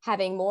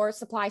having more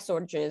supply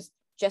shortages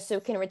just so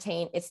it can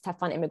retain its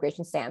tough on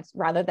immigration stance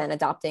rather than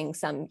adopting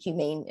some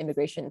humane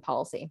immigration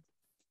policy.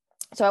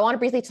 So I want to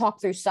briefly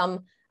talk through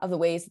some of the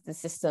ways that the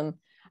system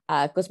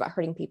goes about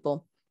hurting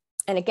people.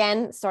 And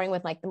again, starting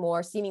with the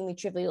more seemingly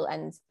trivial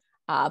and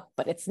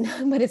but it's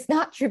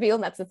not trivial,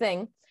 and that's the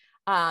thing.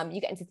 You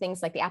get into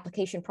things like the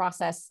application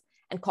process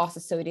and costs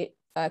associated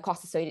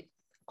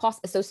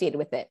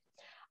with it.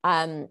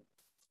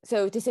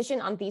 So decision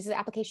on visa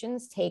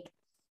applications take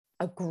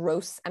a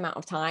gross amount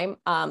of time.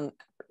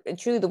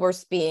 Truly the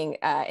worst being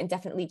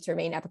indefinite leave to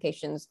remain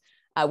applications,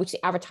 which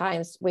the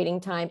advertised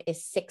waiting time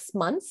is 6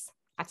 months.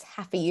 That's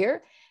half a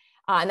year.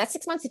 And that's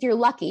 6 months if you're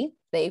lucky.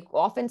 They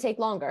often take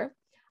longer.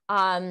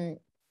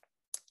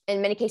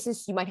 In many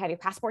cases, you might have your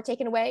passport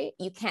taken away.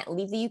 You can't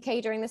leave the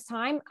UK during this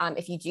time.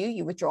 If you do,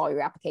 you withdraw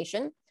your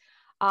application.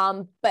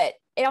 But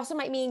it also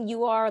might mean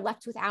you are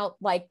left without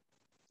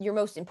your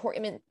most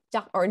important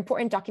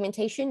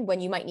documentation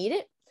when you might need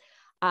it.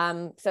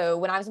 So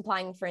when I was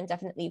applying for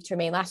indefinite leave to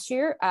remain last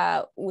year,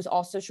 was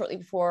also shortly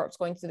before I was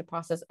going through the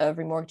process of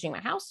remortgaging my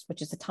house,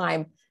 which is the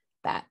time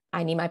that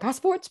I need my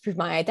passport to prove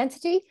my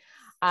identity.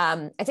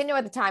 I didn't know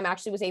at the time I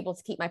actually was able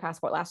to keep my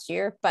passport last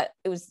year, but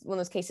it was one of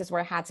those cases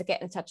where I had to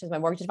get in touch with my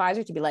mortgage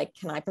advisor to be like,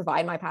 can I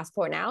provide my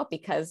passport now?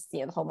 Because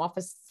the Home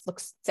Office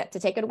looks set to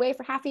take it away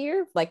for half a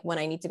year, when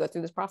I need to go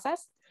through this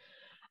process.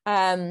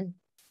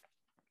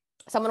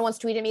 Someone once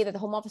tweeted me that the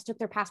Home Office took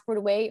their passport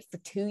away for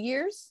 2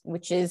 years,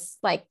 which is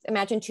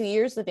imagine 2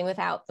 years living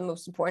without the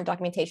most important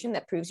documentation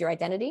that proves your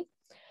identity.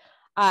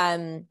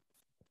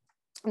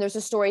 There's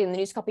a story in the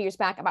news a couple of years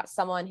back about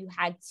someone who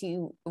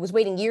was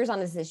waiting years on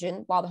a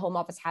decision while the Home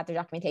Office had their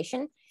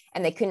documentation,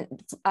 and they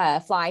couldn't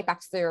fly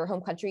back to their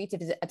home country to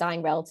visit a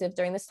dying relative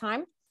during this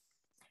time,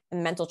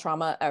 and mental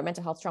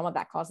health trauma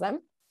that caused them.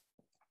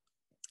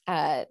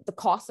 The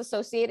costs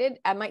associated,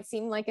 it might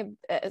seem like a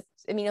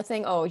menial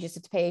thing. Oh, you just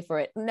have to pay for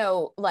it.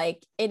 No,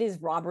 it is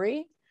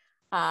robbery.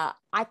 I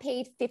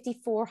paid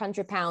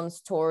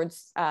 £5,400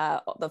 towards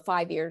the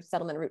 5-year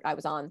settlement route I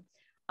was on.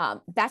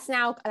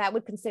 That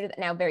would consider that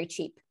now very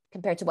cheap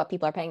compared to what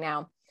people are paying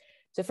now.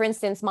 So for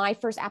instance, my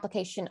first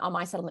application on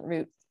my settlement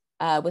route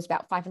was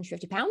about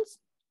 £550.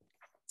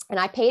 And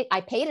I paid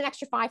an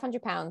extra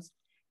 £500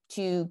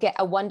 to get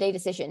a 1-day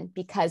decision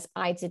because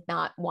I did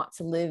not want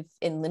to live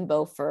in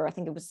limbo for, I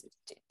think it was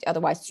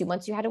otherwise 2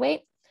 months you had to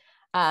wait,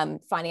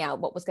 finding out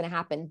what was going to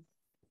happen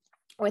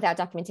without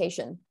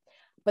documentation.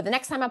 But the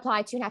next time I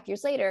applied 2.5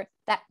 years later,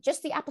 that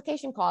just the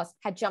application cost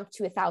had jumped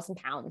to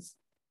 £1,000.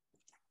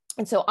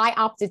 And so I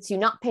opted to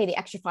not pay the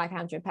extra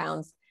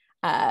 £500,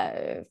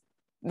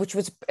 which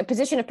was a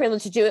position of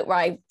privilege to do it, where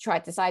I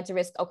decided to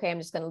risk, okay, I'm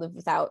just going to live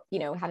without,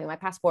 having my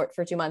passport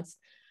for 2 months.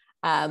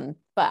 But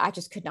I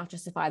just could not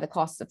justify the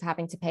cost of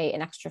having to pay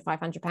an extra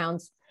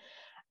 £500.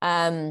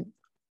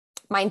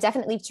 My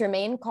indefinite leave to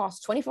remain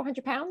cost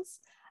 £2,400.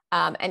 And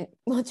I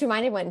want to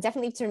remind everyone,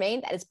 indefinite leave to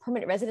remain, that is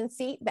permanent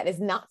residency, that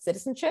is not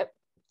citizenship.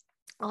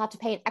 I'll have to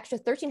pay an extra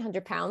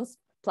 £1,300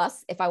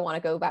 plus if I want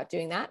to go about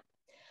doing that.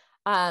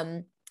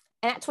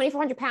 And at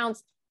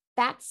 £2,400,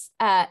 that's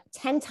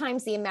 10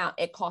 times the amount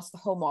it costs the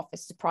Home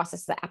Office to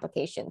process the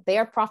application. They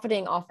are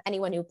profiting off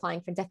anyone who's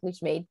applying for indefinite leave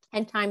to remain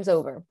 10 times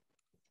over.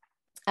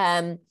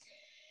 We're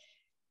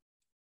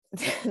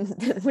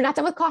not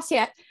done with costs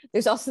yet.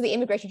 There's also the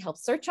immigration health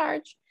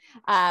surcharge.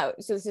 So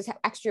this is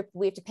extra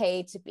we have to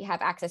pay to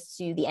have access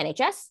to the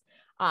NHS.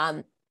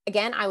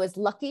 Again, I was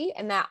lucky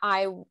in that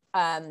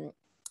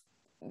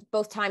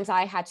both times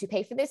I had to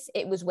pay for this,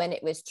 it was when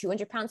it was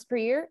 £200 per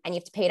year, and you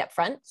have to pay it up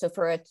front. So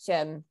for a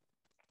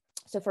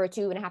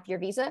 2.5 year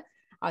visa,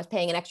 I was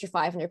paying an extra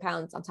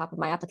 £500 on top of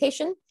my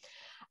application.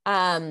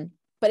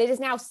 But it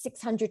is now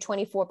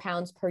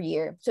 £624 per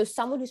year. So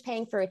someone who's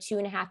paying for a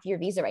 2.5 year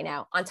visa right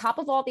now, on top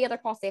of all the other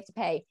costs they have to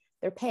pay,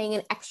 they're paying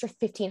an extra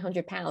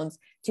 £1,500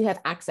 to have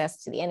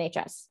access to the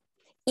NHS.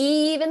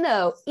 even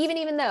though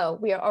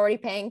we are already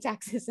paying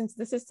taxes into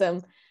the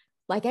system,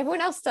 like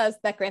everyone else does,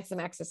 that grants them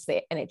access to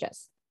the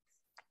NHS.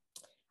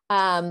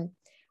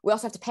 We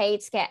also have to pay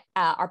to get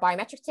our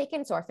biometrics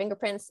taken, so our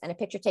fingerprints and a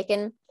picture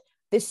taken.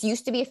 This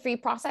used to be a free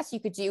process you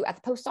could do at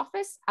the post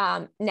office.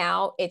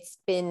 Now it's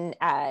been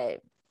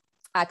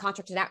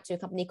contracted out to a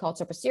company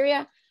called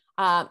Syria,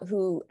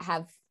 who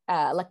have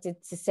elected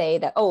to say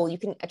that, oh, you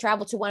can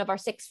travel to one of our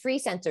 6 free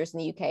centers in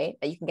the UK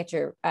that you can get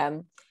your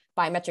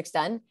biometrics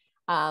done.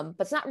 But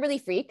it's not really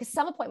free, because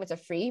some appointments are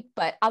free,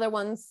 but other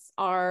ones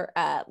are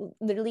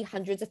literally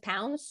hundreds of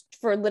pounds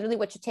for literally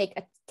what should take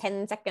a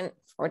 10-second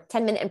or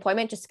 10-minute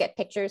appointment just to get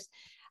pictures,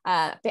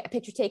 a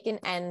picture taken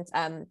and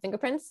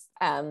fingerprints.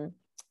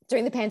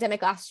 During the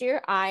pandemic last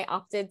year, I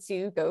opted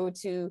to go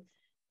to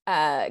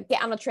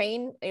get on a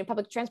train in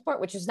public transport,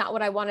 which is not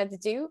what I wanted to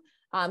do,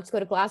 to go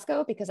to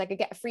Glasgow, because I could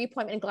get a free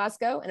appointment in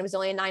Glasgow and it was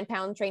only a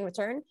 £9 train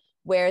return,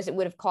 whereas it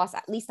would have cost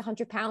at least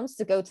 £100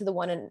 to go to the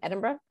one in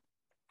Edinburgh.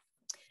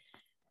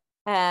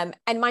 And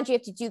mind you,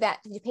 have to do that,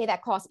 you pay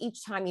that cost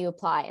each time you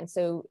apply. And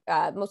so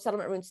most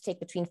settlement routes take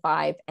between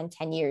 5 and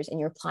 10 years, and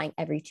you're applying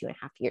every 2.5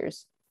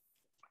 years.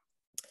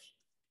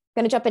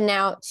 Going to jump in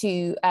now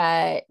to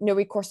no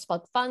recourse to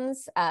public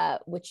funds,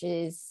 which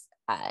is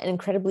an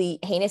incredibly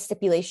heinous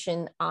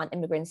stipulation on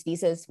immigrants'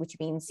 visas, which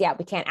means, yeah,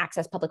 we can't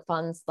access public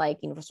funds like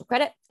universal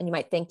credit. And you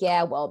might think,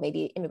 yeah, well,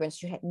 maybe immigrants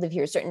should live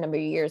here a certain number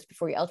of years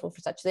before you're eligible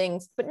for such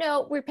things. But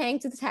no, we're paying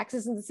to the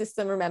taxes in the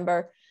system,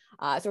 remember.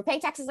 So we're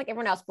paying taxes like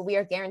everyone else, but we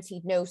are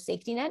guaranteed no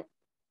safety net.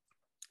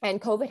 And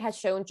COVID has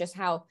shown just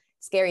how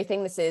scary a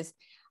thing this is.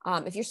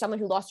 If you're someone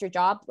who lost your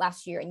job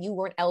last year and you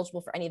weren't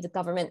eligible for any of the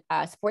government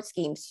support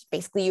schemes,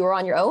 basically you were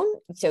on your own.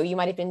 So you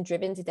might have been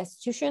driven to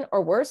destitution,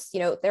 or worse.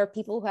 You know, there are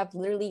people who have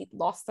literally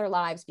lost their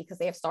lives because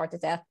they have starved to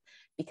death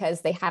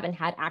because they haven't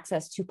had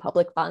access to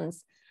public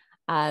funds.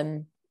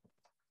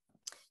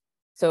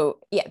 So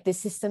yeah, this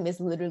system is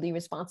literally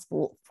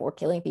responsible for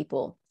killing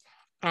people.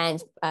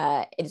 And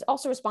it is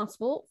also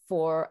responsible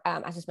for,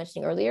 as I was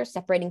mentioning earlier,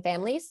 separating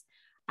families.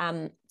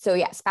 So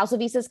yeah, spousal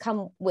visas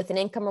come with an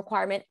income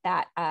requirement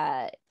that,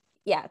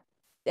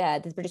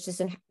 the British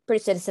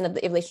citizen of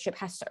the relationship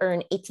has to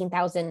earn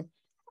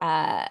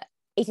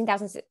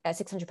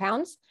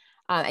 £18,600,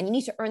 and you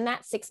need to earn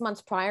that 6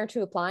 months prior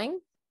to applying.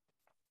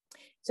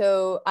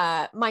 So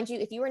mind you,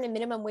 if you were in a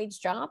minimum wage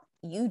job,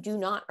 you do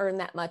not earn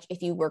that much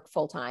if you work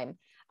full time.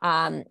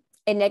 It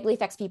negatively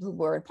affects people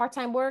who are in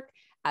part-time work,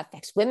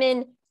 affects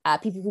women,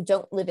 people who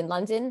don't live in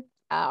London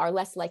are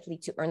less likely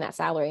to earn that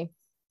salary.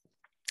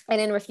 And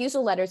in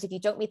refusal letters, if you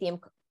don't meet the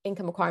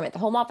income requirement, the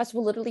Home Office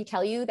will literally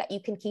tell you that you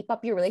can keep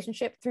up your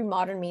relationship through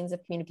modern means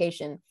of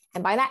communication.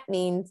 And by that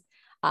means,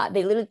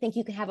 they literally think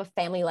you can have a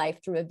family life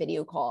through a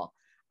video call.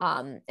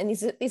 And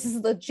this is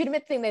a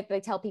legitimate thing that they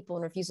tell people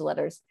in refusal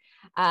letters.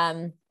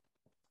 And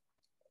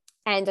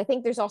I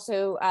think there's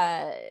also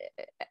a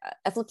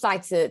flip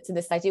side to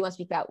this that I do want to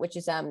speak about, which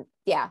is, the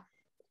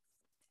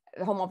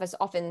Home Office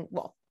often,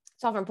 well,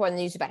 it's often important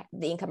news about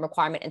the income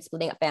requirement and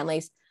splitting up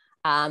families.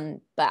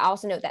 But I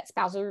also note that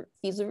spousal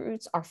visa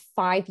routes are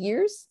 5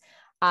 years.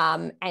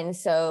 And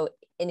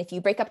if you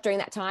break up during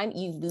that time,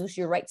 you lose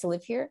your right to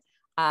live here.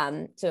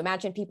 So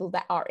imagine people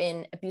that are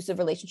in abusive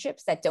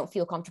relationships that don't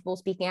feel comfortable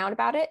speaking out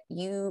about it.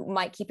 You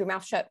might keep your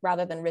mouth shut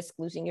rather than risk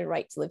losing your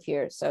right to live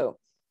here. So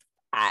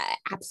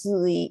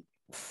absolutely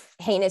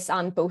heinous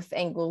on both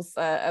angles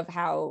of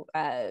how,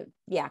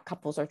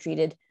 couples are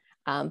treated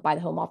by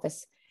the Home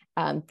Office,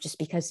 just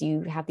because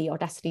you have the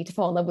audacity to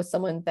fall in love with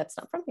someone that's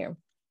not from here.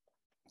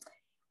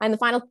 And the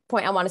final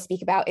point I want to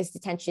speak about is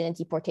detention and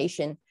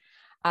deportation.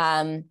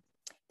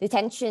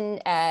 Detention,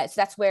 so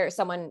that's where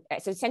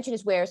detention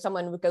is where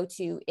someone would go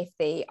to if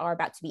they are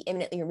about to be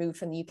imminently removed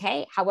from the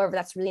UK. However,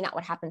 that's really not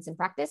what happens in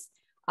practice.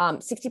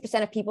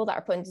 60% of people that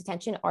are put in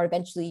detention are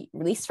eventually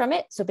released from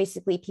it. So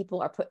basically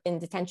people are put in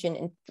detention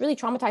in really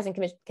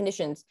traumatizing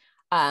conditions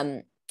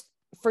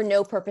for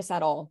no purpose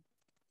at all.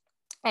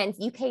 And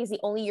UK is the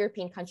only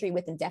European country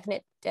with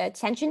indefinite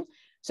detention.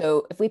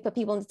 So if we put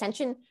people in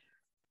detention,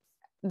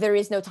 there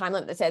is no time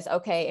limit that says,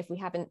 okay, if we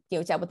haven't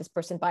dealt with this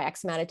person by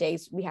X amount of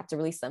days, we have to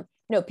release them.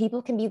 No,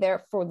 people can be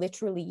there for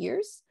literally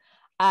years.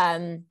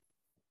 And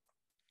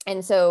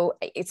so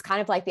it's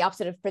kind of like the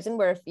opposite of prison,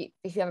 where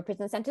if you have a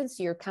prison sentence,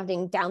 you're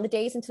counting down the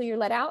days until you're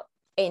let out.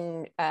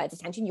 In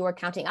detention, you are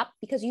counting up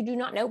because you do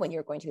not know when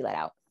you're going to be let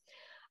out.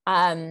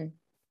 And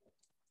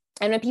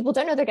when people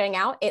don't know they're getting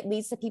out, it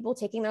leads to people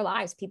taking their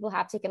lives. People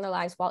have taken their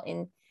lives while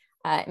in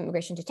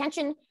immigration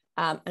detention.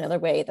 Another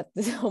way that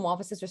the Home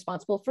Office is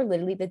responsible for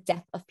literally the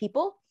death of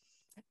people.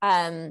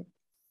 And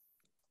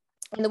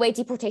the way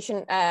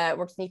deportation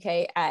works in the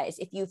UK is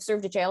if you've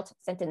served a jail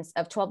sentence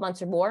of 12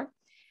 months or more,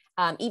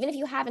 even if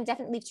you have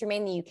indefinite leave to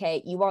remain in the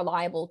UK, you are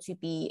liable to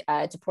be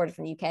deported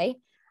from the UK.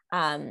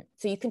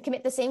 So you can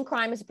commit the same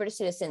crime as a British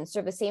citizen,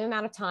 serve the same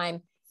amount of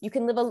time. You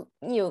can live a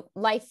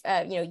life,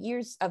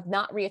 years of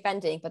not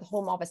reoffending, but the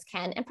Home Office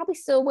can and probably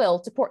still will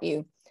deport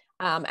you.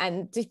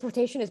 And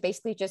deportation is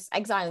basically just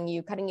exiling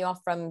you, cutting you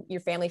off from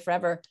your family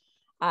forever.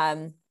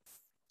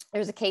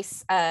 There's a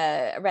case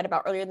I read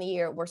about earlier in the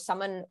year where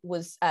someone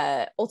was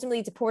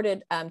ultimately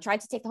deported,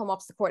 tried to take the Home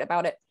Office to court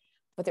about it,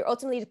 but they're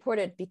ultimately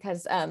deported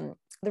because the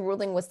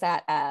ruling was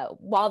that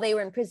while they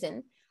were in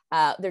prison,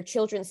 their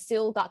children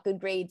still got good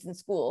grades in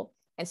school.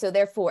 And so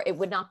therefore it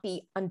would not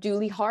be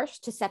unduly harsh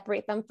to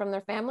separate them from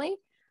their family.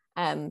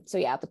 So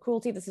yeah, the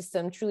cruelty of the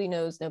system truly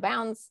knows no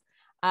bounds.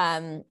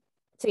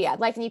 So yeah,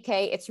 life in the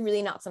UK, it's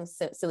really not some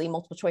silly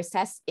multiple choice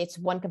test. It's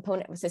one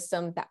component of a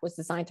system that was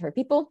designed to hurt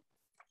people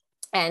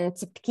and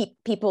to keep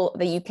people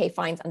the UK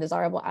finds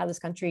undesirable out of this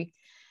country.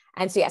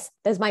 And so yes,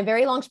 there's my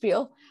very long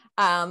spiel,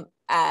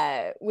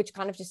 which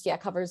kind of just,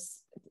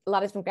 covers a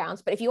lot of different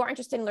grounds. But if you are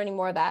interested in learning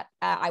more of that,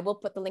 I will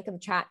put the link in the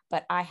chat,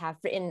 but I have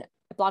written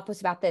a blog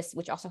post about this,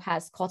 which also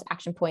has call to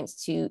action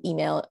points to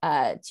email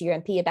to your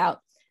MP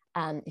about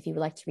if you would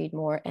like to read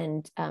more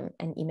and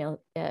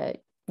email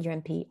your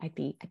MP, I'd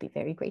be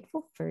very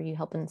grateful for you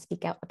helping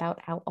speak out about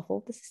how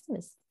awful the system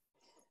is.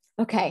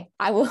 Okay,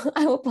 I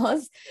will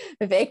pause.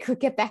 Vivek, we'll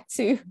get back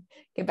to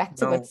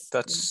what's.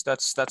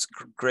 That's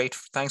great.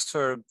 Thanks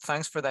for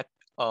that.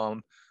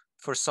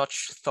 For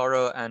such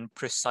thorough and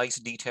precise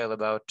detail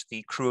about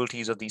the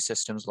cruelties of these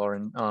systems,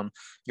 Lauren.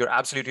 You're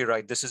absolutely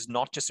right. This is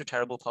not just a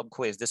terrible pub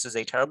quiz. This is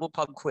a terrible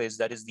pub quiz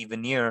that is the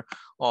veneer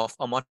of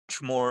a much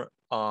more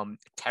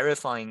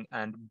terrifying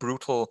and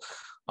brutal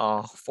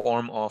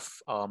form of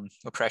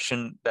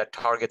oppression that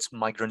targets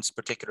migrants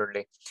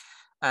particularly.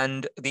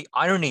 And the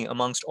irony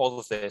amongst all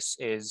of this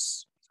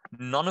is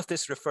none of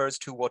this refers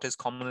to what is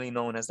commonly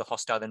known as the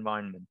hostile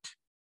environment.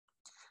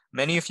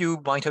 Many of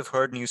you might have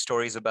heard news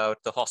stories about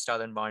the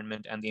hostile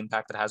environment and the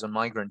impact it has on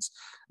migrants.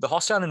 The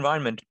hostile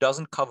environment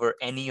doesn't cover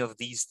any of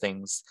these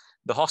things.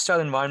 The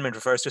hostile environment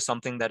refers to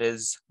something that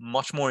is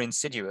much more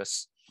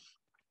insidious.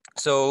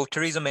 So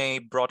Theresa May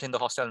brought in the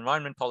hostile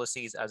environment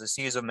policies as a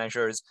series of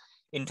measures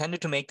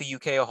intended to make the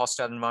UK a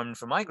hostile environment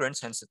for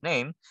migrants, hence its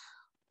name,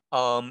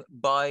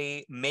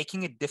 by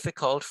making it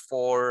difficult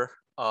for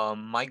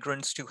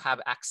migrants to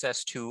have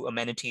access to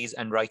amenities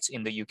and rights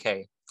in the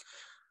UK.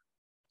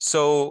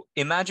 So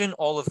imagine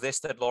all of this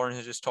that Lauren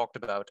has just talked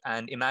about,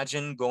 and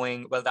imagine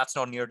going, well, that's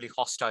not nearly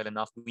hostile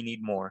enough, we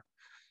need more.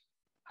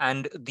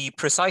 And the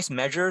precise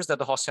measures that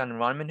the hostile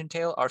environment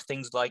entail are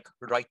things like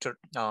right to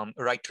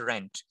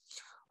rent,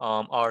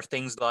 are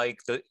things like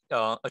the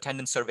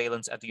attendance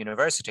surveillance at the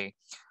university.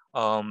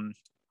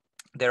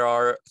 There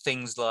are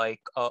things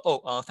like,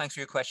 thanks for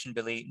your question,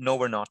 Billy. No,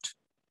 we're not.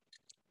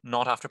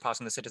 Not after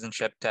passing the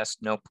citizenship test,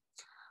 nope.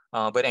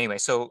 But anyway,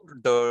 so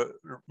the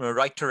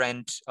right to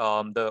rent,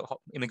 the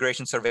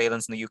immigration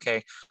surveillance in the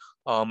UK,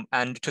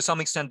 and to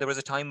some extent, there was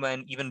a time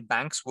when even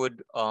banks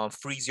would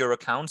freeze your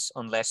accounts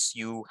unless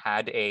you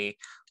had a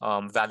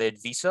valid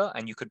visa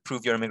and you could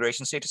prove your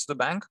immigration status to the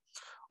bank.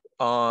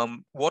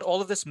 What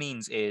all of this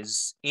means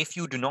is if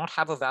you do not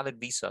have a valid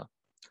visa,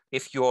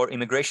 if your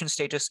immigration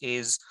status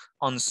is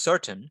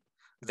uncertain,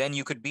 then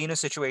you could be in a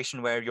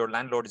situation where your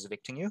landlord is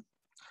evicting you,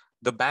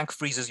 the bank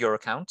freezes your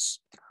accounts,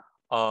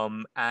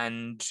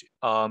 and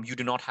you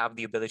do not have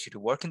the ability to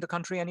work in the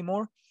country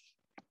anymore.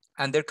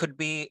 And there could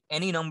be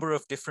any number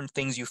of different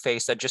things you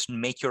face that just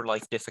make your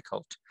life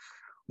difficult.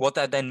 What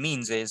that then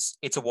means is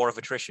it's a war of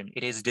attrition.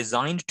 It is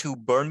designed to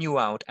burn you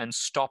out and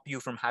stop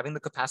you from having the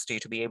capacity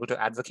to be able to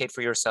advocate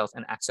for yourself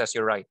and access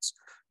your rights.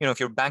 You know, if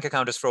your bank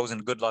account is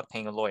frozen, good luck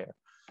paying a lawyer.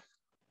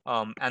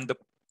 And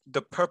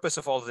the purpose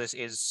of all of this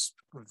is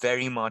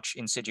very much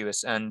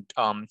insidious. And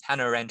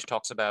Hannah Arendt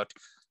talks about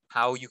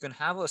how you can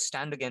have a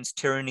stand against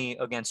tyranny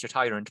against a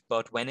tyrant,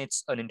 but when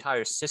it's an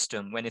entire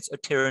system, when it's a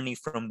tyranny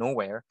from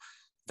nowhere,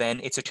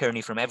 then it's a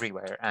tyranny from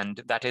everywhere.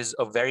 And that is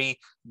a very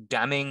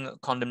damning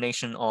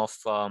condemnation of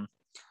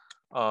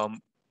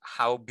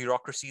how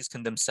bureaucracies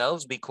can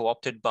themselves be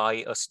co-opted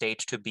by a state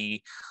to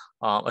be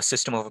a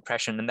system of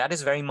oppression. And that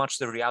is very much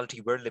the reality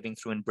we're living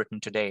through in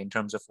Britain today in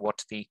terms of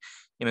what the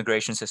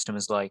immigration system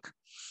is like.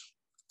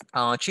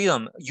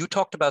 Cigdem, you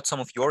talked about some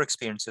of your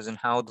experiences and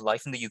how the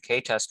life in the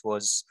UK test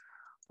was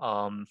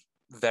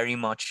very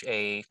much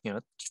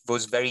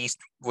was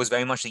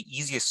very much the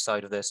easiest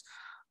side of this.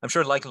 I'm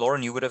sure, like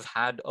Lauren, you would have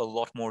had a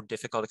lot more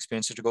difficult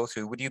experiences to go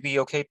through. Would you be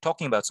okay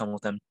talking about some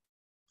of them?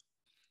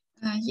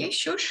 Yeah,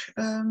 sure.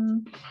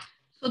 So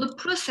the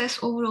process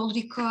overall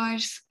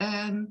requires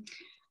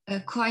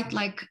quite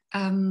like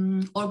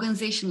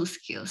organizational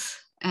skills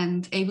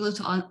and able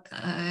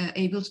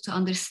to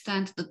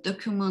understand the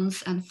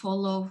documents and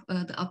follow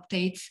the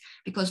updates,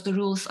 because the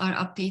rules are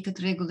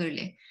updated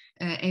regularly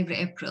every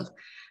April.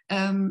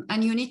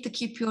 And you need to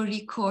keep your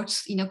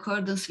records in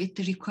accordance with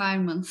the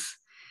requirements.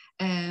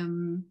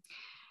 And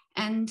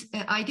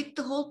I did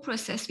the whole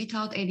process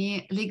without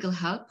any legal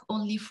help.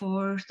 Only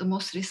for the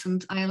most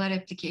recent ILR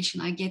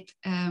application, I get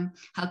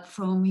help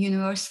from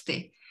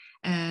university,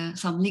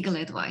 some legal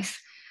advice.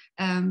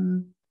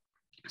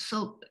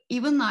 So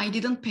even I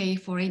didn't pay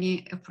for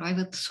any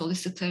private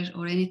solicitor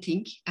or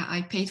anything.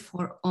 I paid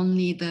for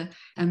only the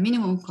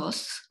minimum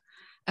costs.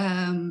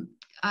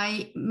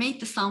 I made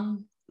the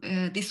sum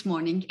this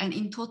morning, and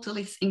in total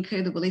it's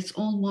incredible. It's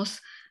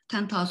almost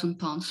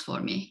 £10,000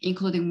 for me,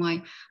 including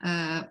my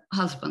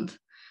husband.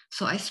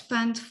 So I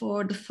spent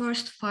for the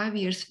first 5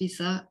 years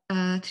visa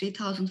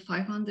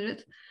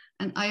 3,500,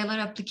 and ILR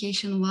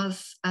application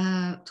was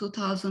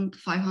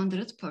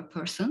 2,500 per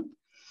person.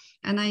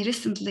 And I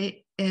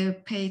recently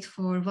paid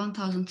for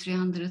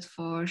 1,300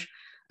 for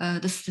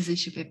the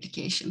citizenship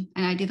application,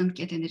 and I didn't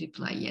get any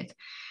reply yet.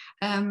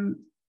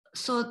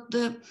 So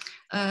the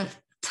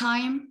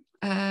time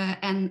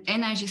and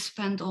energy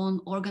spent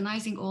on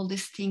organizing all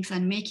these things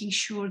and making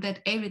sure that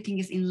everything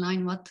is in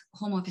line what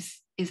Home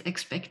Office is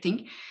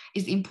expecting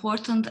is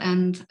important,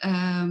 and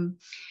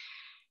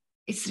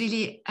it's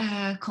really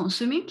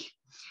consuming.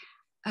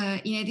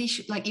 In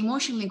addition, like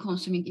emotionally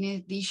consuming,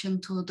 in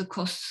addition to the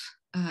costs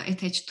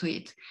attached to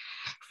it.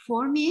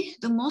 For me,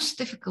 the most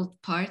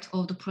difficult part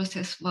of the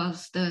process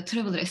was the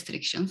travel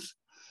restrictions.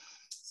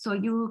 So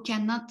you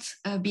cannot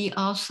be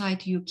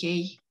outside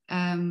UK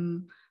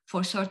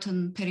for a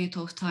certain period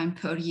of time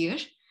per year.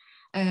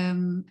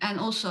 And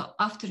also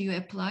after you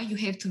apply, you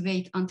have to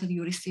wait until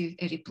you receive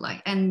a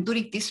reply. And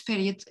during this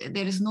period,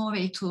 there is no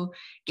way to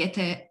get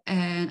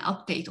an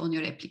update on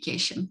your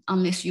application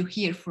unless you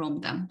hear from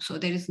them. So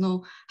there is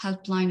no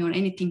helpline or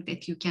anything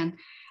that you can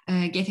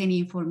get any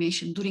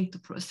information during the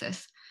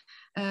process.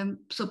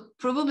 So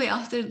probably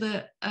after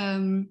the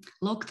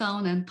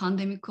lockdown and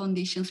pandemic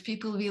conditions,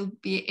 people will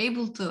be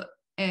able to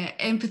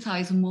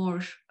empathize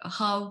more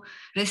how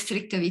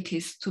restrictive it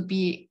is to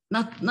be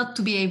not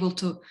to be able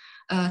to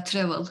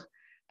travel.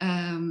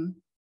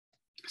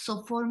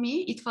 So for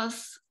me, it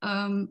was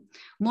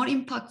more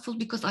impactful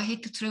because I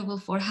had to travel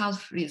for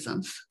health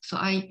reasons. So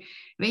I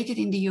waited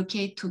in the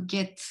UK to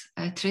get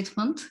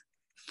treatment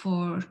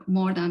for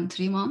more than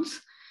 3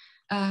 months.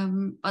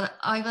 But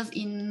I was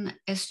in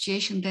a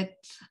situation that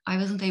I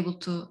wasn't able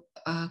to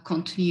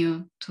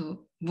continue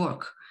to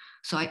work.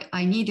 So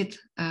I needed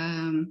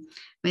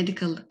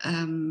medical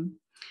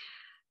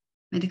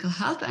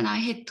help, and I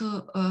had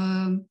to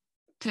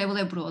travel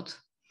abroad.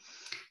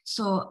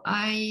 So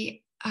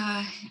I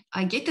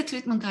get the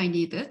treatment I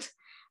needed,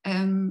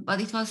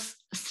 but it was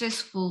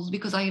stressful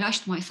because I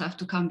rushed myself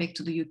to come back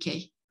to the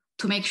UK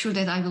to make sure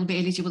that I will be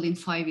eligible in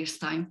 5 years'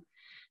 time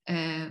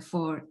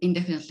for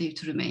indefinite leave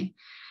to remain.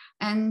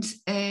 And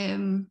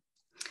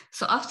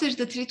so after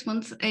the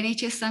treatment,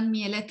 NHS sent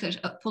me a letter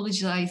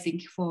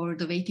apologizing for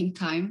the waiting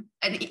time.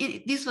 And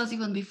this was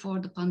even before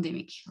the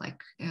pandemic,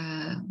 like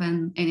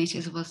when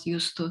NHS was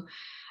used to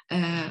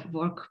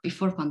work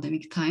before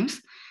pandemic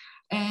times.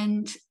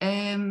 And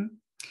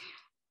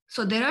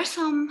so there are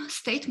some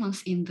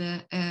statements in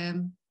the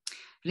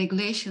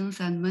regulations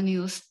and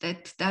manuals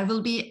that there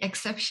will be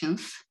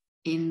exceptions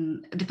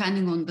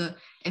depending on the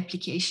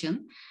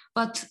application.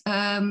 But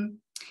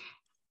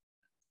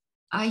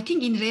I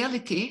think in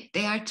reality,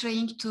 they are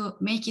trying to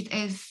make it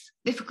as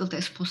difficult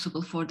as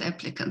possible for the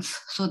applicants.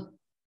 So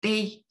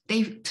they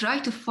try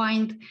to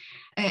find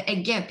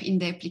a gap in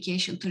the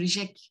application to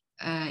reject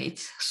it.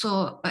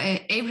 So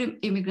every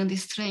immigrant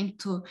is trying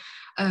to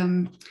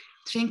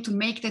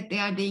make that they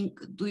are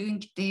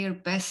doing their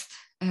best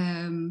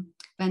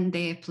when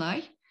they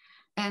apply.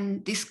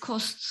 And this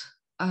costs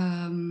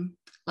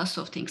lots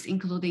of things,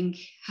 including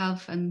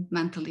health and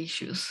mental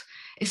issues.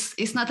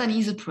 It's not an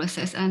easy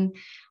process. And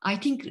I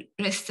think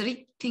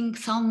restricting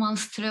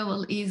someone's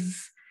travel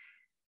is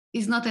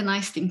not a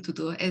nice thing to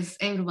do, as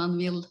everyone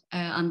will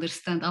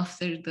understand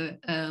after the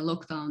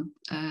lockdown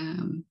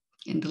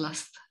in the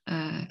last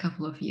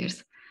couple of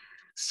years.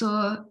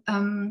 So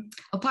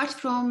apart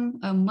from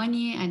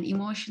money and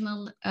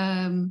emotional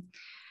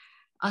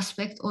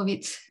aspect of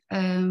it,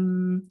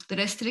 the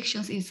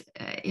restrictions is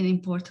an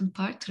important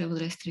part. Travel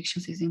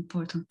restrictions is an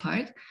important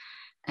part.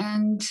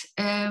 And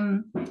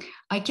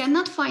I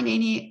cannot find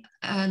any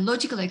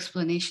logical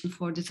explanation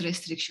for these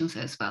restrictions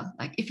as well.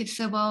 Like if it's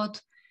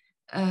about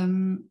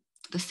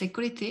the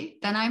security,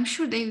 then I'm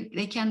sure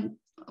they can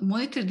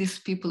monitor these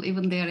people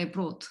even they are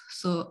abroad.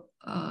 So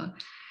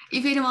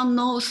if anyone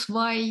knows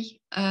why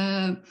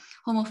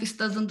Home Office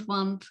doesn't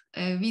want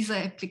visa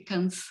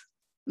applicants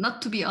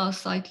not to be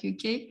outside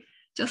UK,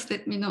 just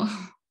let me know.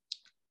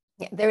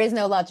 Yeah, there is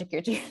no logic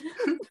here.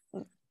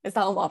 It's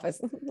the Home Office.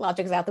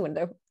 Logic's out the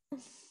window.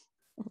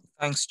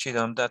 Thanks,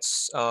 Cigdem.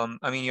 That's,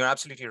 I mean, you're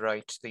absolutely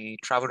right. The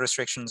travel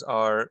restrictions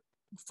are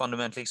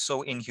fundamentally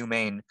so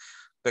inhumane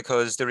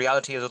because the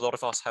reality is a lot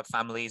of us have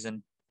families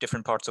in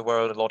different parts of the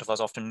world. A lot of us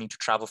often need to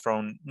travel for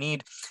own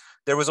need.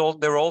 There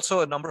were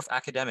also a number of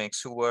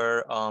academics who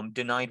were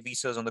denied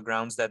visas on the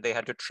grounds that they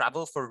had to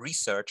travel for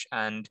research,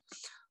 and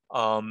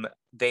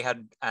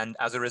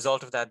as a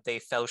result of that, they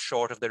fell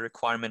short of the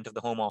requirement of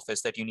the Home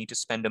Office that you need to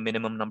spend a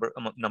minimum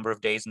number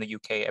of days in the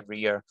UK every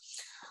year.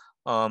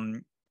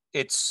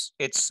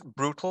 It's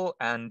brutal,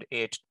 and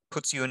it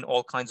puts you in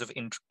all kinds of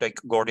like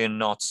Gordian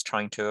knots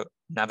trying to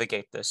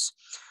navigate this.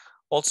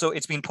 Also,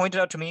 it's been pointed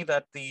out to me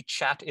that the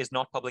chat is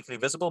not publicly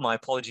visible. My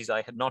apologies,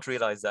 I had not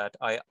realized that.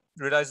 I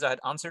realized I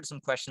had answered some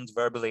questions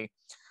verbally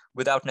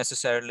without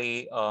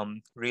necessarily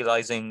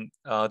realizing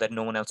that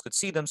no one else could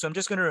see them. So I'm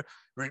just going to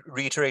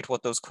reiterate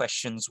what those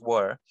questions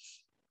were.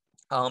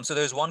 So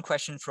there's one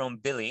question from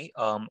Billy.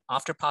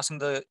 After passing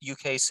the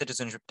UK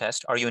citizenship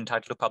test, are you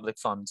entitled to public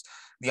funds?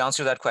 The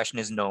answer to that question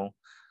is no.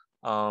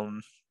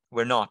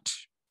 We're not.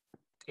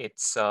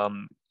 It's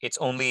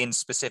only in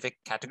specific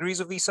categories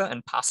of visa,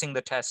 and passing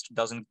the test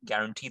doesn't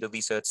guarantee the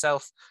visa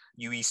itself.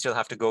 You still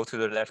have to go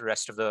through the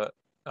rest of the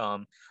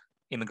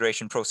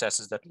immigration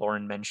processes that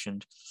Lauren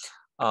mentioned.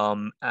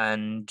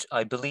 And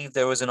I believe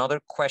there was another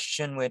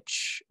question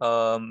which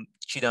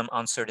Cigdem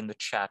answered in the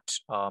chat.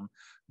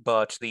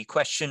 But the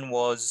question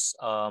was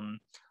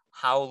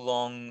how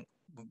long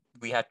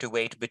we had to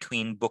wait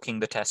between booking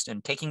the test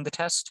and taking the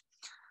test.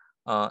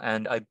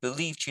 And I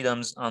believe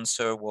Cigdem's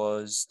answer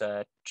was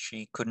that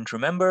she couldn't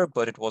remember,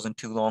 but it wasn't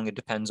too long. It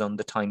depends on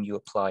the time you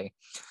apply.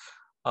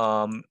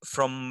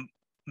 From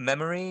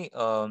memory,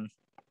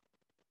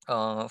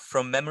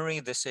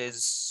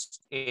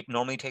 it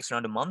normally takes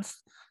around a month,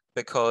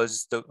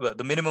 because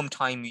the minimum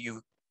time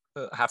you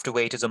have to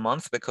wait is a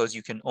month, because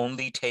you can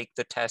only take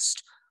the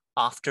test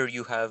after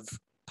you have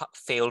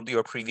failed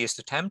your previous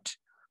attempt,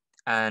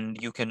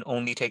 and you can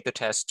only take the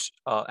test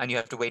and you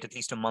have to wait at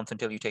least a month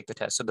until you take the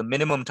test. So the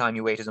minimum time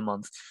you wait is a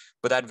month,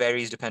 but that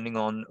varies depending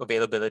on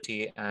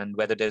availability and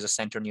whether there's a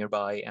center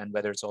nearby and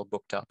whether it's all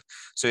booked up.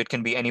 So it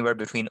can be anywhere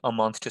between a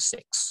month to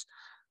 6.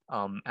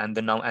 And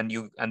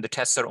the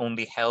tests are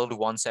only held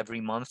once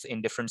every month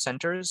in different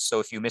centers. So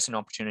if you miss an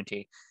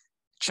opportunity,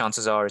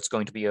 chances are it's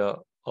going to be a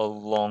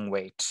long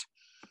wait.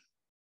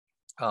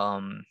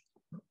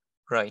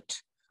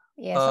 Right.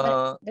 Yeah,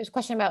 so there's a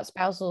question about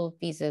spousal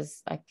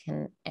visas I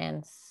can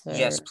answer.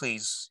 Yes,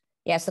 please.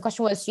 Yes, the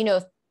question was,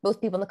 if both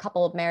people in the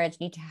couple of marriage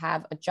need to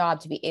have a job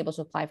to be able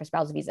to apply for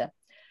spousal visa.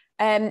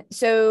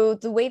 So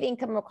the way the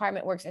income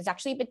requirement works is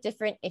actually a bit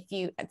different if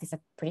you, I'm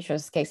pretty sure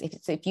this is the case,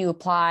 if you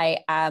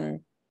apply,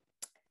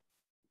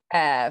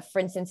 for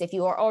instance, if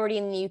you are already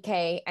in the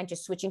UK and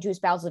just switching to a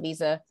spousal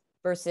visa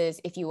versus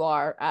if you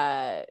are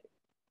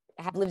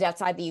have lived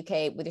outside the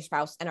UK with your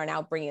spouse and are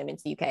now bringing them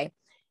into the UK.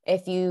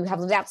 If you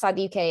have lived outside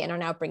the UK and are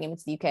now bringing them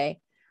into the UK,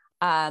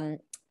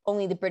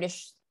 only the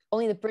British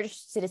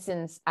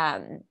citizens'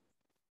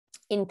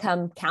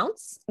 income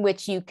counts,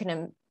 which you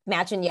can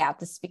imagine. Yeah,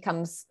 this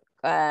becomes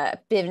a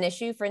bit of an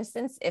issue. For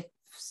instance, if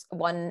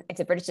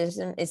a British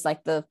citizen is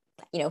like the,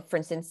 for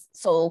instance,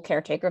 sole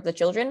caretaker of the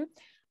children,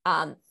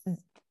 the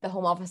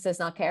Home Office does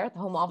not care. The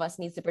Home Office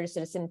needs the British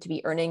citizen to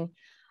be earning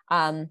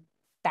that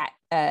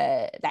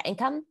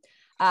income.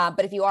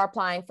 But if you are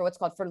applying for what's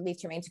called for leave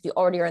to remain, so if you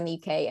already are in the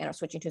UK and are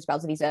switching to a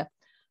spousal visa,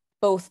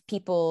 both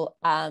people,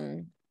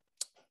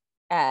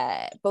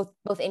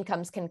 both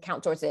incomes can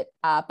count towards it.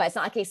 But it's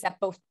not a case that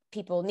both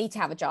people need to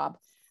have a job.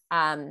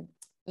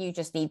 You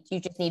just need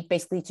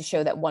basically to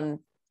show that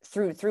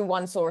through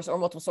one source or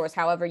multiple source,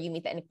 however you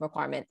meet the income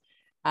requirement,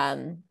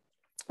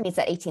 meets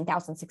that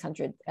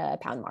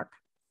 £18,600 mark.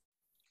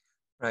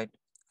 Right.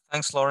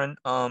 Thanks, Lauren.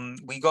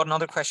 We got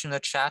another question in the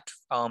chat.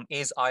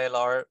 Is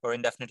ILR or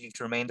indefinitely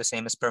to remain the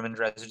same as permanent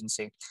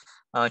residency?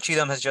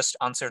 Cigdem has just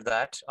answered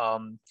that.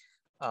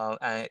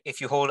 If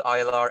you hold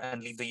ILR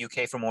and leave the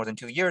UK for more than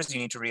 2 years, you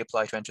need to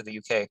reapply to enter the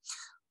UK.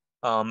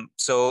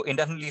 So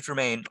indefinitely to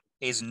remain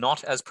is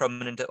not as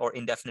permanent or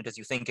indefinite as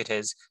you think it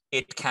is.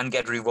 It can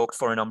get revoked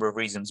for a number of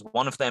reasons.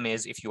 One of them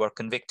is if you are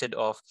convicted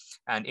of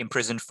and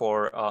imprisoned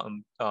for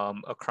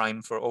a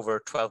crime for over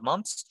 12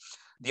 months.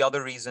 The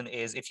other reason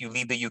is if you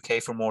leave the UK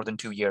for more than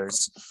 2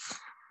 years.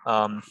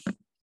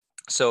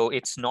 So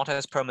it's not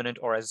as permanent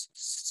or as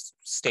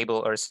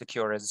stable or as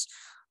secure as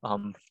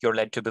you're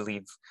led to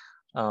believe.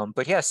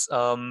 But yes,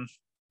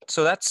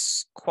 so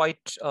that's quite,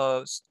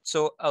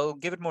 so I'll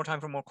give it more time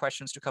for more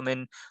questions to come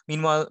in.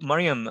 Meanwhile,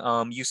 Maryam,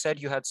 you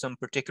said you had some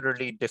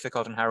particularly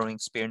difficult and harrowing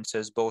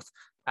experiences, both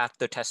at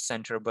the test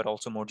center, but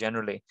also more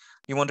generally.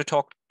 You want to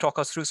talk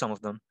us through some of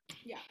them?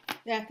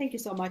 Yeah, thank you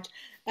so much.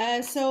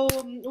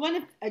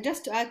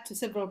 Just to add to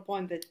several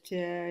points that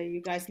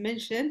you guys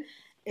mentioned,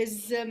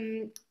 is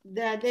the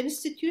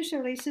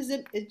institutional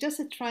racism is just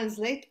a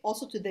translate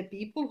also to the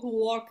people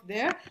who work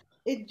there.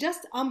 It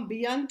just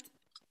beyond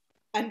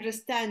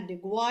understanding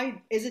why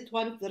is it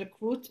one of the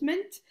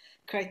recruitment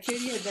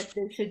criteria that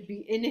they should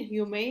be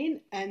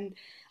inhumane. And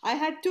I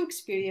had 2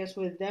 experiences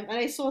with them, and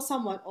I saw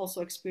someone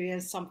also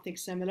experience something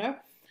similar.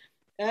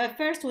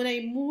 First, when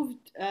I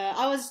moved,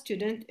 I was a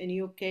student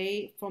in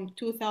UK from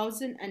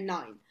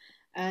 2009.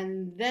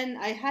 And then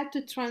I had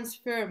to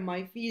transfer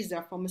my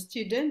visa from a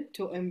student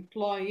to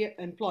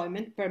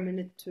employment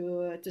permanent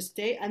to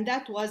stay. And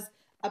that was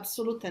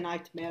absolute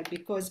nightmare,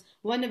 because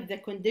one of the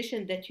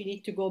conditions that you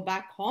need to go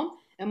back home.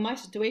 In my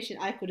situation,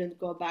 I couldn't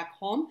go back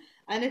home.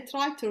 And I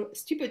tried to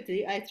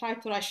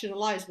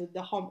rationalize with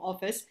the Home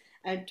Office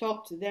and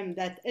talk to them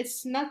that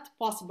it's not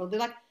possible. They're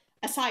like,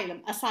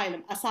 asylum.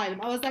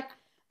 I was like,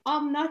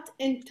 I'm not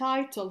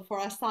entitled for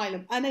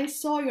asylum. And I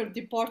saw your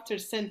deporter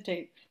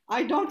sentence.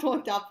 I don't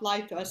want to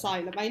apply to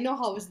asylum. I know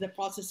how is the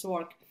process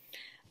work.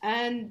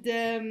 And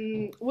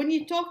when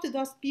you talk to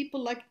those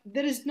people, like,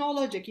 there is no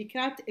logic. You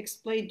can't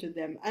explain to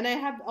them. And I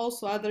have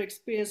also other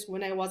experience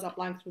when I was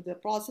applying through the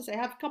process. I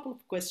have a couple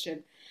of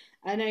questions.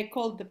 And I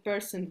called the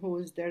person who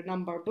is their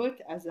number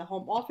put as a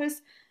home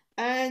office.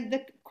 And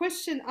the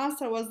question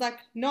answer was like,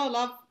 no,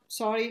 love,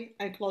 sorry,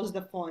 I closed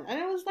the phone. And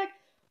I was like,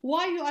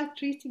 why you are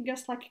treating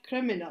us like a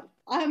criminal?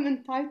 I am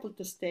entitled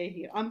to stay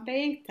here. I'm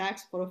paying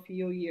tax for a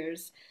few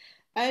years.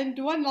 And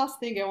one last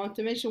thing I want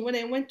to mention, when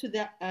I went to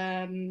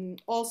the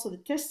also the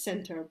test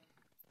center,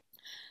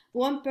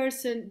 one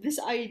person, this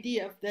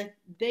idea of that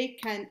they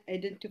can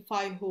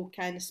identify who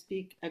can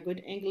speak a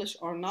good English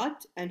or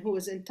not and who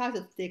is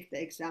entitled to take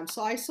the exam.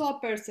 So I saw a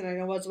person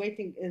and I was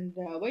waiting in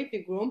the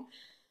waiting room.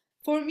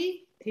 For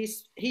me,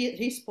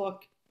 he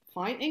spoke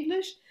fine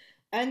English,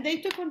 and they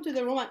took him to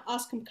the room and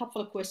asked him a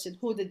couple of questions.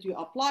 Who did you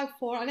apply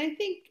for? And I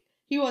think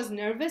he was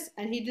nervous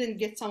and he didn't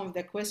get some of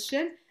the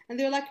question. And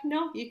they were like,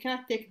 no, you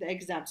cannot take the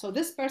exam. So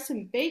this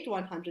person paid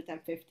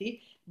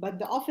 150, but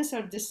the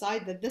officer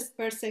decided that this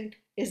person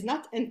is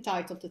not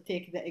entitled to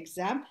take the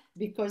exam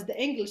because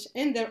the English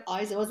in their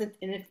eyes wasn't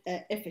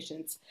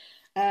efficient.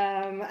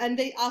 And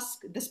they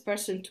asked this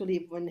person to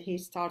leave when he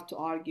started to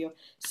argue.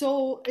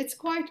 So it's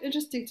quite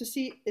interesting to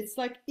see. It's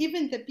like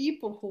even the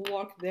people who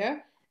work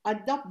there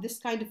adopt this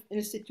kind of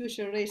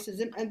institutional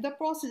racism, and the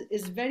process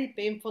is very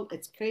painful.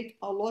 It's create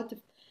a lot of,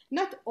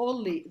 not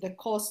only the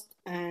cost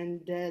and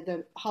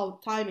the how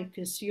time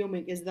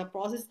consuming is the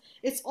process,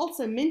 it's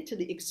also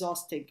mentally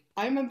exhausting.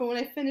 I remember when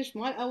I finished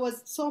mine, I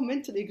was so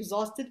mentally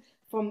exhausted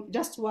from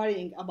just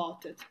worrying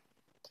about it.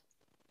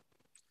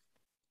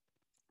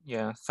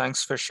 Yeah,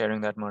 thanks for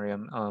sharing that,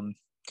 Maryam.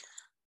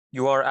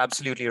 You are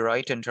absolutely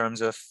right in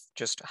terms of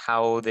just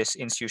how this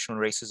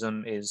institutional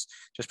racism is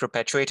just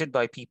perpetuated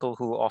by people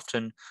who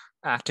often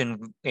act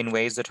in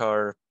ways that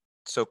are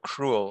so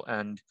cruel.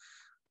 And,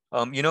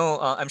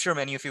 I'm sure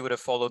many of you would have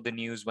followed the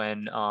news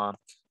when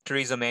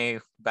Theresa May,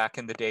 back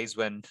in the days,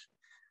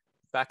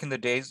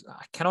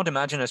 I cannot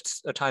imagine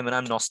a time when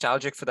I'm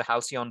nostalgic for the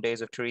halcyon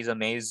days of Theresa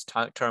May's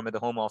term at the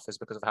Home Office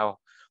because of how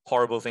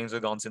horrible things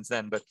have gone since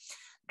then. But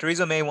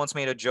Theresa May once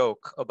made a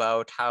joke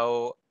about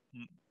how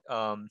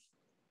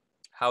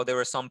there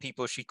were some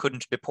people she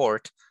couldn't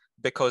deport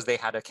because they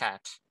had a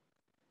cat.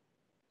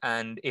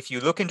 And if you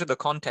look into the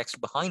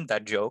context behind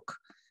that joke,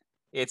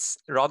 it's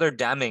rather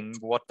damning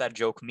what that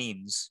joke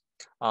means.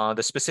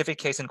 The specific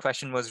case in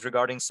question was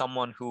regarding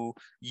someone who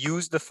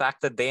used the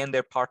fact that they and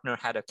their partner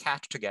had a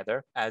cat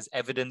together as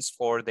evidence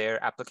for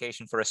their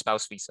application for a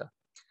spouse visa.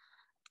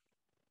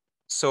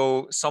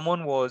 So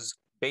someone was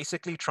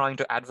basically trying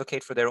to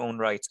advocate for their own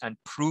rights and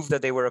prove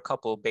that they were a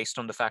couple based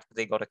on the fact that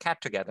they got a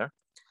cat together.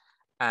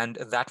 And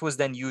that was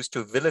then used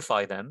to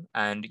vilify them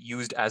and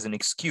used as an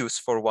excuse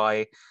for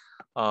why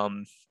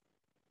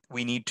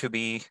we need to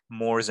be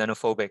more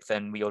xenophobic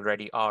than we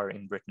already are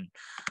in Britain.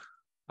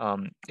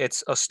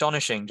 It's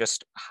astonishing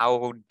just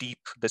how deep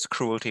this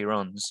cruelty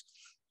runs.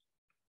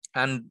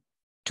 And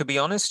to be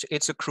honest,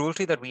 it's a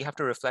cruelty that we have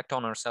to reflect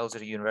on ourselves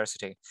at a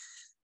university.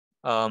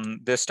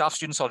 The Staff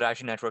Student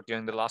Solidarity Network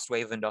during the last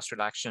wave of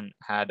industrial action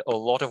had a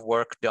lot of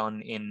work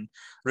done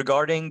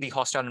regarding the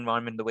hostile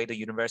environment, the way the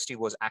university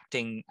was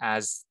acting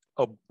as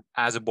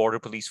a border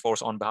police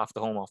force on behalf of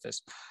the Home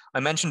Office. I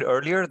mentioned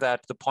earlier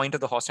that the point of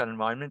the hostile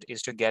environment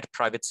is to get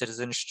private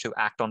citizens to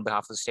act on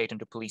behalf of the state and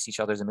to police each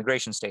other's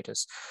immigration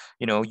status.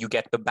 You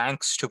get the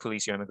banks to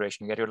police your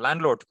immigration, you get your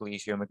landlord to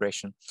police your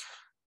immigration.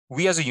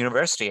 We as a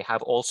university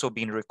have also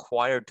been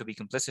required to be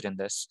complicit in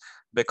this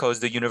because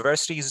the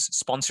university's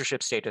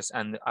sponsorship status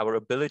and our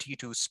ability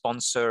to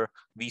sponsor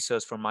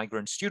visas for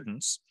migrant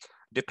students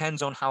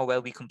depends on how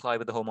well we comply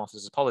with the Home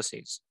Office's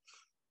policies.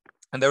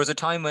 And there was a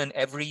time when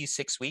every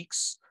 6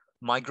 weeks,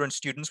 migrant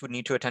students would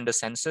need to attend a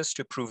census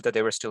to prove that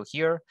they were still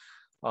here.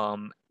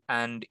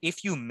 And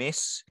if you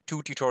miss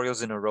 2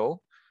 tutorials in a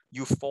row,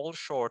 you fall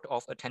short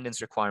of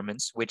attendance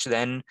requirements, which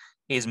then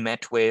is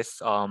met with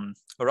a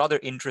rather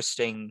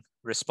interesting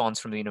response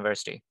from the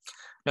university.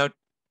 Now,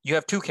 you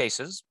have 2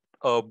 cases,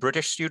 a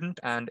British student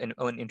and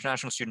an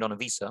international student on a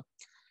visa.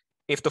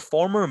 If the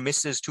former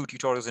misses 2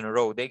 tutorials in a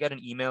row, they get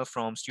an email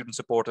from student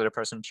support or their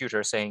personal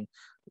tutor saying,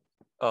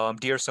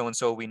 dear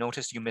so-and-so, we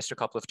noticed you missed a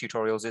couple of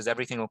tutorials. Is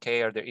everything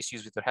okay? Are there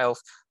issues with your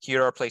health?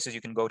 Here are places you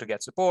can go to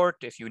get support.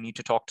 If you need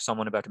to talk to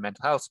someone about your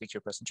mental health, speak to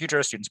your personal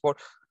tutor, student support,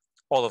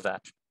 all of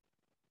that.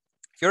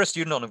 If you're a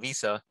student on a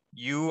visa,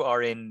 you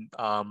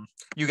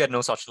get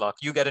no such luck.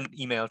 You get an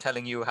email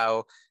telling you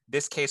how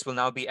this case will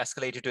now be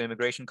escalated to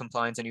immigration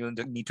compliance and you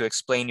need to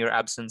explain your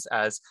absence,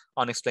 as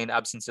unexplained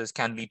absences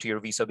can lead to your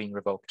visa being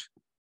revoked.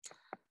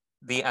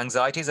 The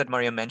anxieties that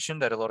Maryam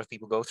mentioned that a lot of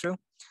people go through,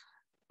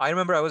 I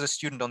remember I was a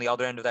student on the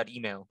other end of that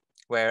email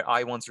where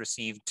I once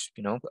received,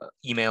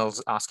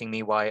 emails asking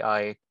me why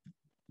I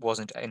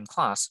wasn't in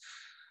class.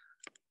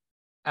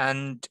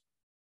 And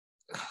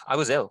I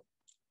was ill.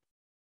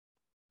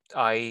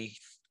 I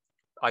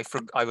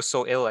was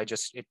so ill,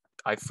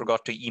 I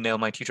forgot to email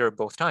my tutor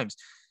both times.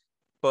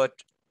 But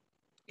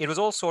it was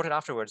all sorted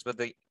afterwards, but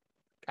the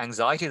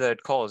anxiety that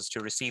it caused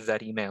to receive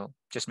that email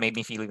just made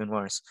me feel even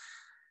worse.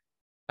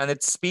 And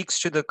it speaks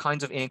to the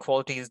kinds of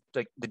inequalities,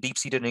 like the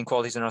deep-seated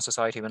inequalities in our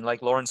society. When,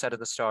 like Lauren said at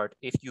the start,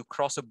 if you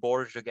cross a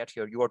border to get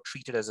here, you are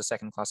treated as a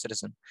second-class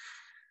citizen.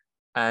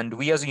 And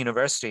we as a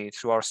university,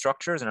 through our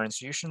structures and our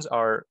institutions,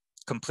 are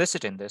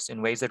complicit in this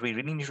in ways that we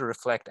really need to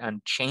reflect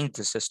and change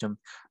the system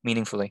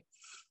meaningfully.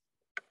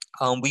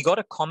 We got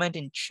a comment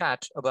in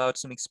chat about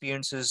some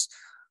experiences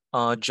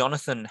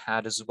Jonathan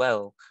had as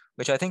well,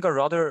 which I think are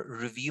rather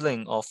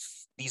revealing of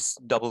these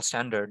double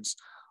standards.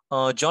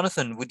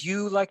 Jonathan, would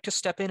you like to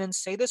step in and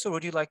say this, or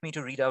would you like me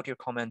to read out your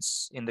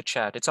comments in the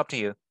chat? It's up to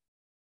you.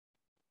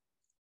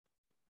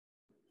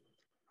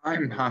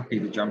 I'm happy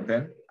to jump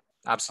in.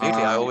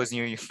 Absolutely, I always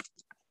knew you.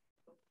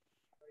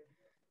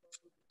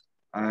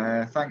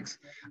 Thanks.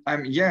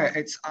 Yeah,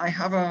 I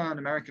have an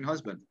American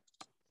husband,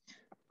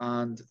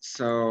 and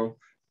so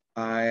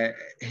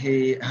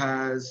he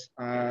is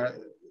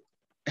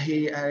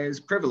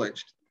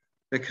privileged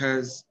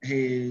because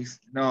he's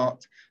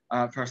not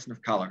a person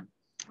of color.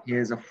 He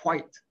is a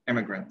white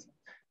immigrant,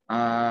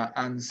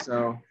 and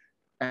so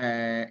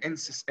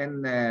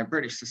in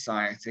British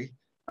society,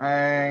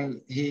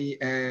 he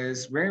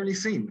is rarely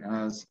seen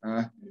as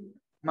a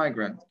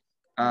migrant.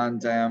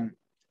 And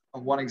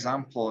one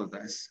example of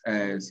this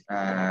is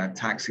a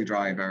taxi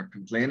driver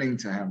complaining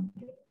to him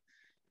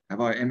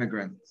about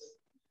immigrants.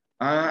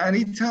 And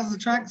he tells the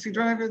taxi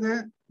driver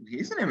that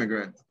he's an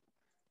immigrant.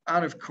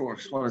 And of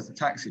course, what does the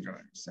taxi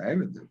driver say?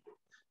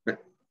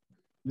 But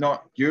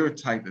not your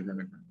type of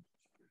immigrant.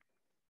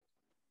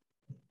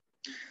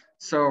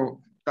 So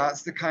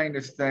that's the kind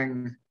of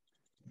thing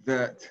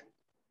that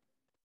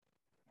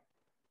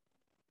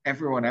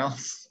everyone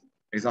else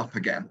is up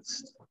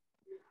against,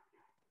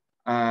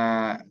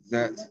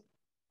 that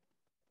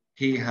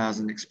he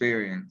hasn't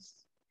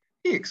experienced.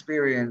 He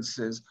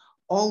experiences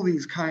all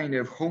these kind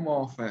of home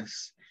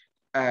office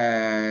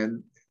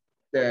and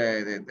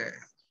the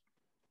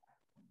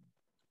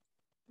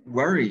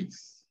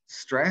worries,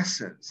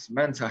 stresses,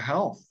 mental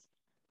health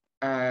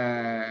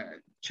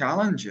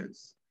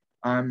challenges.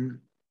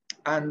 And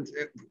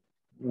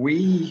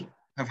we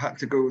have had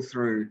to go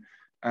through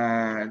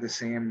the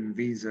same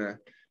visa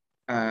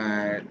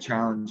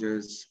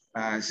challenges,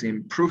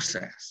 same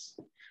process.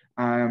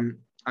 And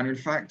in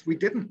fact, we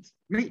didn't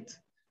meet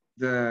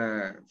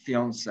the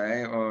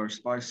fiance or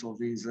spousal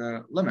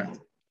visa limit.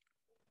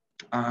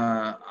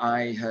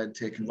 I had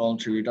taken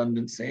voluntary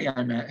redundancy.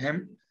 I met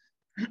him,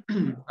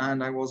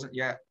 and I wasn't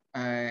yet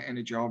in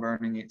a job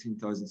earning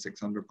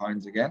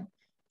 £18,600 again.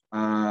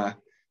 All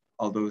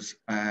those,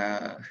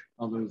 what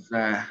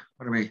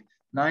are we,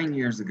 9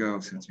 years ago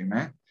since we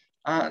met.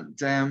 And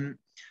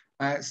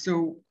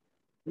so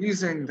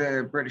using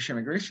the British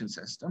immigration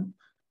system,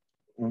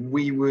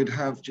 we would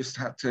have just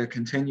had to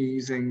continue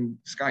using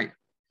Skype.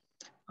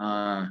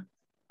 Yeah,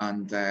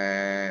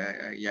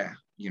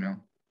 you know,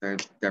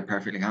 they're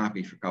perfectly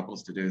happy for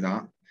couples to do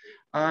that.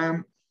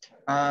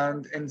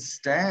 And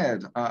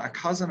instead, a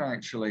cousin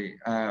actually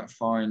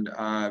found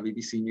a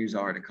BBC News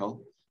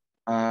article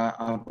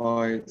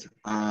about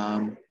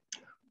a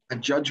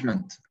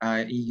judgment,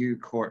 EU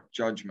court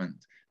judgment,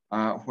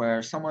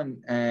 where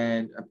someone,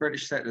 a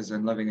British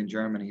citizen living in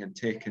Germany, had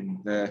taken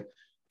the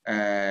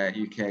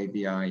UK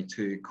VI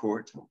to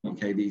court,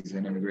 UK Visa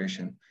and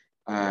Immigration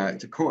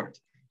to court,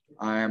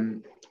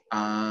 and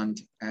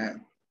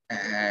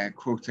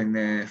quoting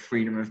the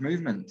freedom of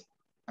movement,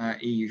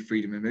 EU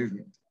freedom of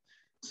movement.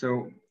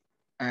 So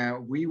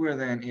we were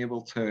then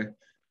able to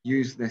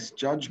use this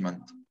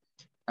judgment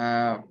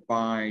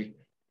by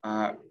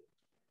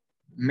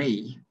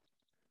me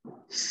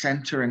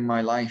centering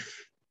my life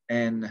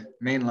in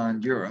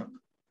mainland Europe.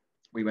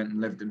 We went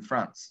and lived in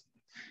France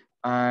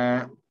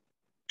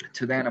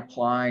to then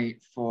apply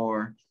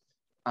for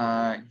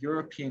a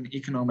European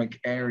Economic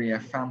Area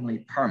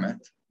family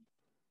permit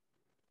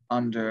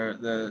under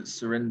the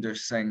Surinder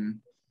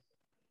Singh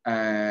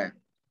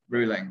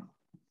ruling.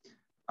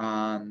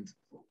 And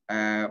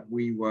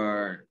we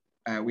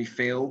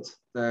failed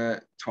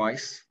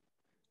twice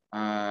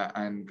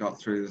and got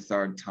through the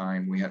third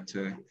time. We had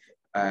to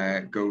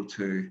go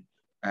to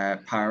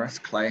Paris.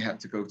 Clay had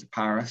to go to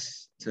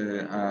Paris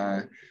to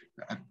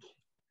an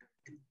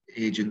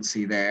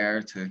agency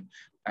there to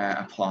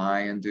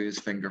apply and do his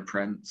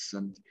fingerprints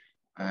and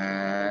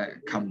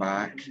come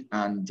back.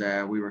 And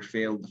we were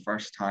failed the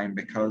first time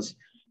because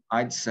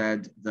I'd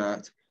said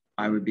that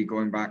I would be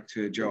going back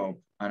to a job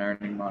and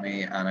earning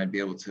money, and I'd be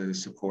able to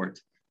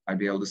support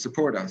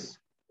us.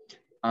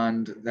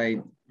 And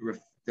they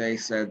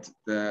said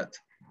that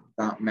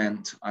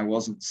meant I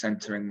wasn't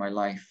centering my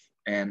life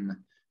in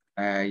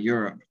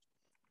Europe,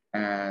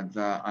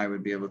 that I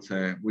would be able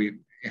to,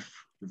 if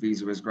the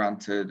visa was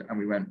granted and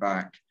we went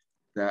back,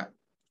 that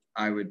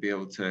I would be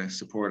able to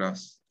support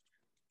us.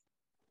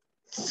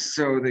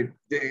 So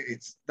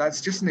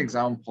that's just an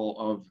example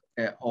of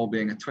it all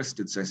being a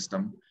twisted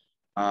system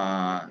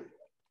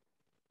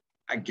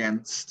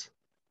against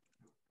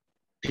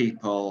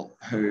people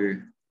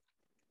who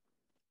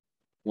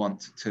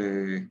want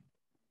to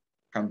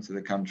come to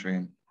the country.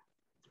 And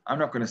I'm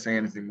not going to say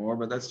anything more,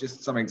 but that's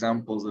just some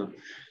examples of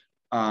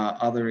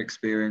other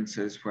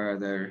experiences where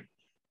there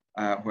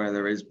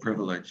is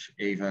privilege,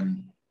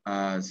 even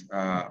as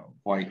a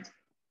white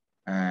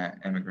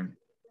immigrant.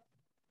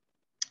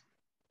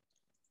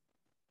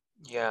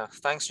 Yeah,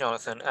 thanks,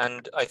 Jonathan.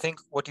 And I think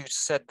what you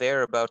said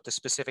there about the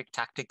specific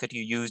tactic that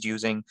you used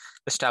using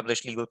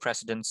established legal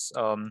precedents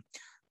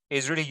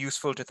is really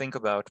useful to think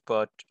about,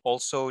 but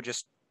also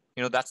just,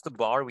 that's the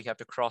bar we have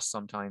to cross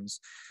sometimes,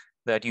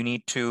 that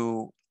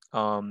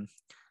um,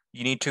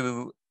 you need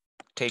to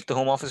take the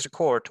Home Office to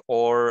court,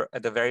 or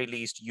at the very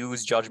least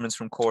use judgments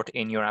from court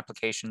in your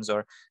applications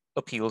or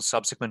appeals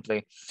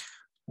subsequently,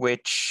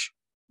 which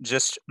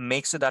just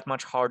makes it that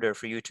much harder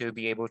for you to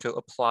be able to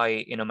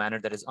apply in a manner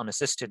that is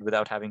unassisted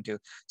without having to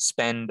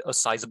spend a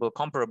sizable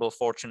comparable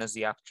fortune as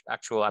the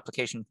actual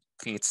application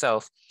fee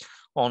itself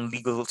on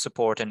legal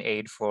support and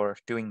aid for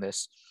doing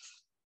this.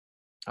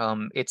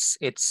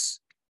 It's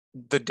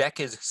the deck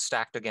is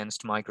stacked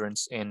against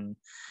migrants in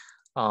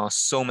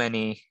so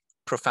many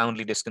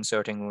profoundly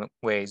disconcerting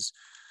ways.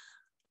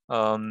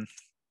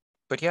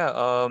 But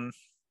yeah,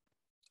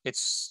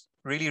 it's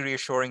really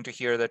reassuring to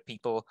hear that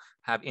people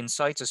have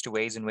insights as to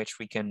ways in which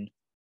we can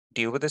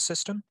deal with this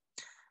system.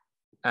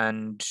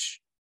 And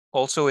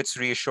also it's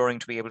reassuring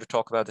to be able to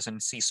talk about this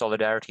and see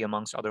solidarity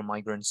amongst other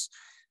migrants,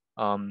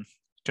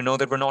 to know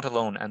that we're not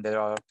alone and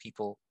there are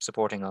people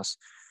supporting us.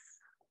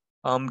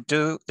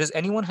 Does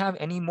anyone have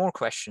any more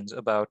questions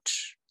about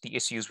the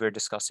issues we're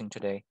discussing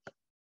today?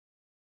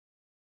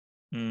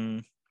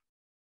 Not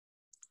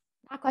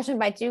a question,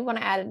 but I do want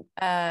to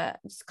add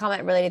just a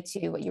comment related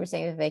to what you were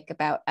saying, Vivek,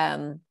 about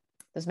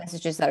those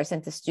messages that are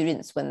sent to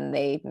students when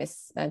they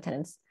miss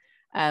attendance.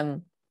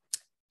 Just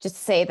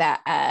to say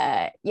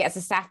that, yeah, as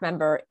a staff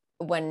member,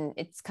 when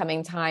it's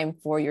coming time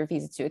for your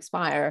visa to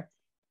expire,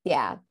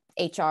 yeah,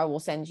 HR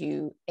will send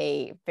you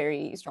a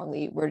very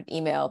strongly worded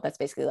email that's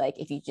basically like,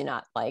 if you do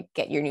not like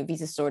get your new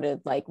visa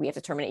sorted, like we have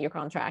to terminate your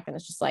contract. And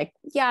it's just like,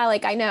 yeah,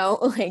 like I know,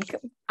 like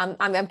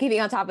I'm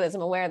keeping on top of this.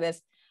 I'm aware of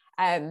this.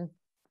 So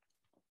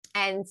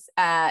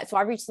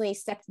I recently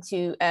stepped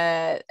into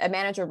a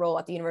manager role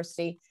at the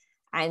university,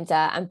 and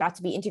I'm about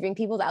to be interviewing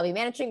people that I'll be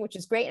managing, which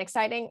is great and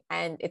exciting.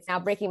 And it's now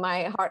breaking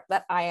my heart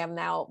that I am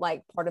now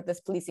like part of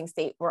this policing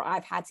state where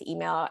I've had to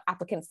email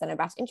applicants that I'm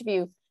about to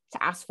interview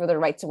to ask for their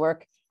right to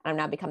work. And I'm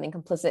now becoming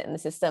complicit in the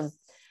system.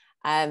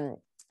 So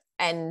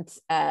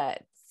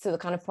the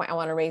kind of point I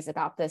want to raise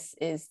about this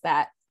is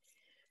that,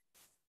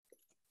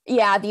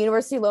 yeah, the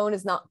university alone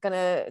is not going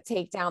to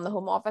take down the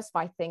Home Office, but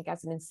I think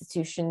as an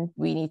institution,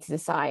 we need to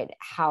decide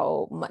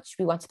how much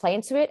we want to play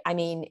into it. I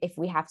mean, if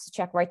we have to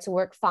check right to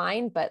work,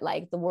 fine, but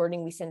like the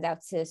wording we send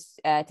out to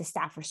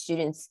staff or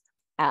students,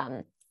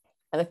 and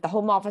if the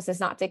Home Office is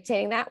not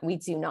dictating that, we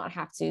do not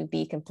have to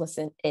be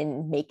complicit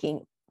in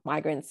making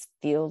migrants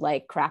feel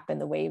like crap in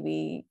the way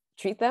we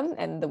treat them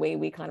and the way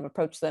we kind of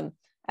approach them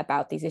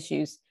about these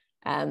issues.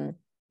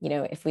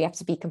 If we have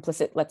to be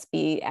complicit, let's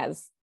be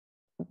as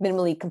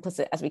minimally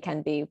complicit as we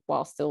can be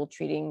while still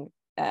treating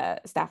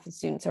staff and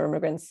students or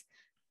immigrants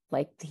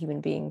like the human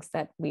beings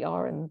that we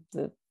are and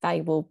the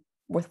valuable,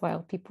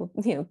 worthwhile people,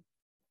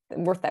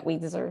 worth that we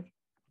deserve.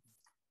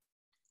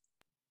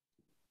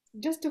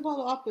 Just to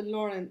follow up with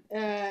Lauren,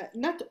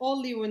 not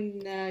only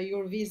when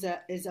your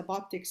visa is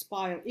about to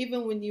expire,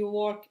 even when you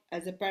work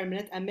as a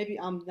permanent, and maybe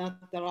I'm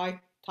not the right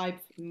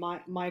type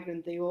of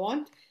migrant they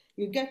want,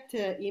 you get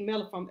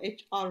email from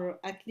HR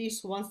at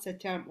least once a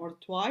term or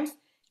twice.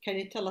 Can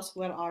you tell us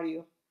where are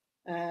you?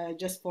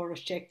 Just for a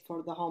check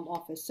for the Home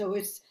Office. So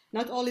it's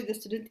not only the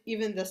student,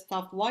 even the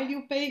staff. While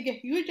you're paying a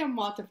huge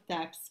amount of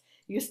tax,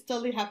 you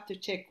still have to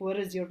check where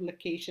is your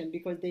location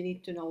because they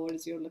need to know where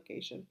is your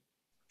location.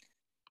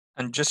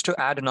 And just to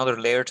add another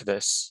layer to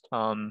this,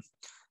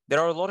 there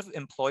are a lot of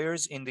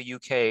employers in the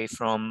UK,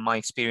 from my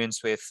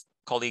experience with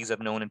colleagues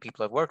I've known and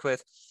people I've worked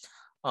with,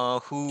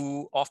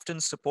 who often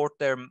support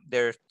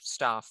their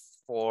staff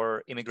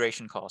for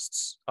immigration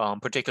costs,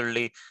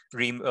 particularly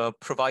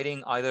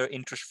providing either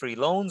interest-free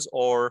loans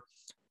or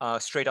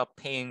straight up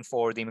paying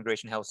for the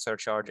immigration health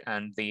surcharge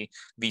and the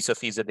visa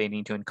fees that they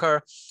need to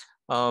incur.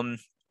 A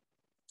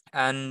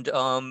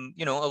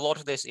lot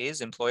of this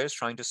is employers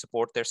trying to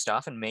support their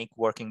staff and make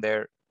working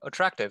there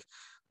attractive.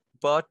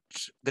 But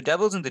the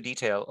devil's in the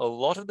detail. A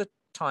lot of the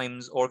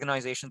times,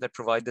 organizations that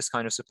provide this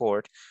kind of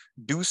support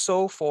do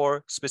so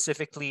for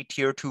specifically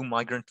tier 2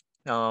 migrant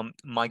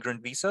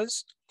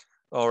visas,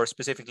 or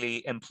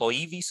specifically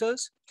employee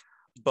visas,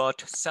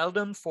 but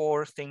seldom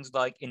for things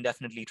like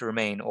indefinite leave to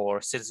remain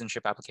or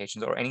citizenship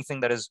applications or anything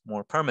that is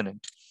more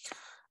permanent.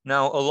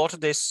 Now, a lot of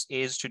this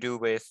is to do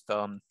with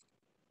the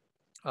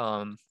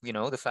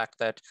fact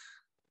that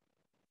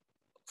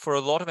for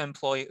a lot of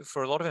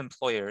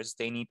employers,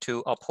 they need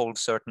to uphold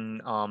certain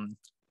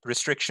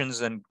restrictions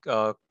and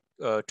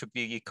to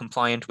be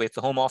compliant with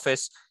the Home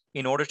Office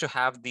in order to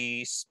have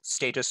the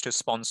status to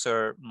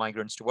sponsor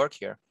migrants to work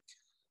here.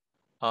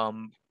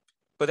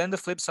 But then the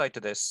flip side to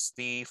this,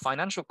 the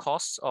financial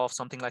costs of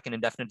something like an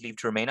indefinite leave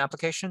to remain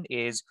application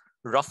is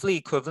roughly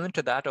equivalent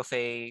to that of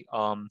a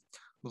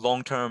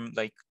long-term,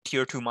 like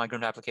tier 2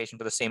 migrant application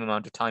for the same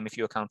amount of time if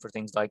you account for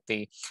things like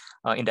the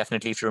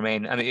indefinite leave to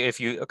remain. I mean, if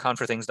you account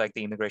for things like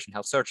the immigration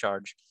health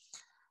surcharge.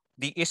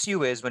 The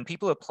issue is when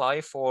people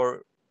apply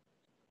for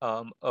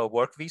a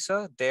work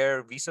visa,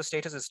 their visa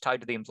status is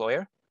tied to the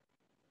employer.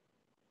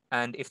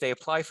 And if they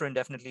apply for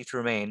indefinite leave to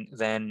remain,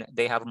 then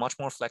they have much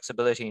more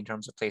flexibility in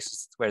terms of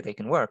places where they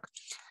can work.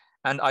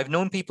 And I've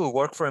known people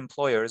work for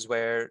employers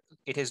where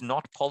it is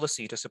not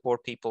policy to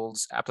support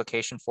people's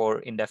application for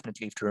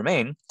indefinite leave to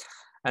remain.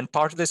 And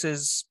part of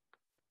this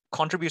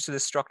contributes to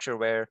this structure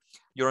where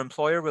your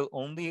employer will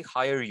only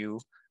hire you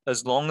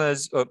as long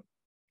as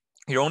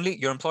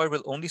your employer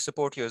will only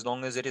support you as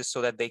long as it is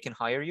so that they can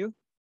hire you.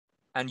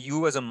 And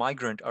you as a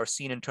migrant are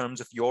seen in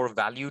terms of your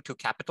value to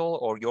capital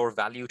or your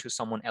value to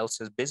someone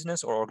else's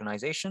business or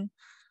organization,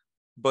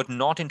 but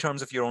not in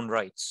terms of your own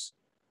rights.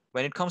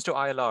 When it comes to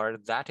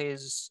ILR, that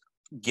is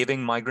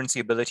giving migrants the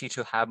ability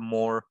to have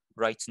more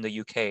rights in the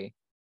UK.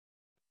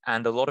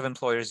 And a lot of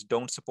employers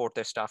don't support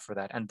their staff for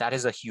that. And that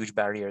is a huge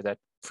barrier that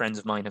friends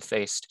of mine have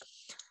faced.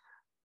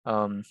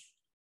 But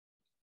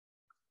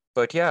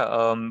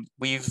yeah,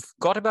 we've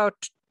got about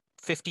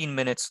 15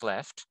 minutes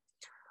left.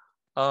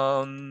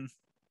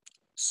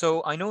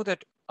 So I know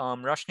that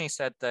Rashni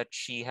said that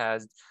she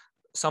has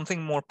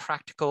something more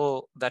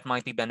practical that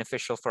might be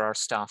beneficial for our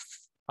staff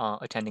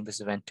attending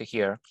this event to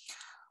hear.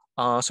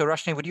 So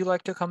Rashni, would you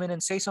like to come in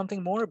and say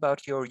something more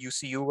about your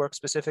UCU work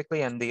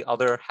specifically and the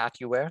other hat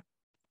you wear?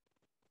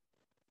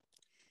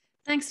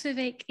 Thanks,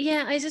 Vivek.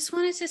 Yeah, I just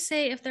wanted to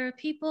say if there are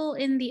people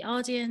in the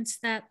audience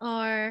that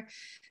are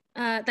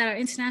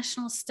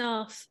international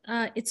staff,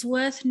 it's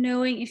worth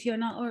knowing, if you're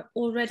not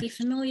already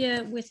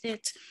familiar with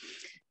it,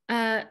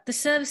 the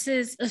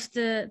services of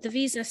the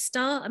visa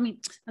staff,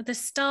 the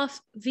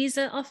staff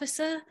visa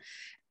officer.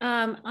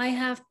 I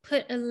have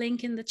put a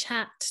link in the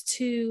chat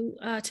to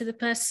the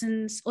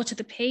person's or to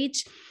the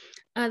page.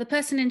 The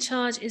person in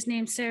charge is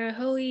named Sarah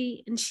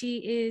Hoey, and she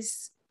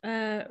is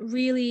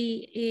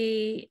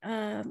really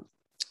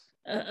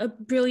a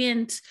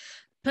brilliant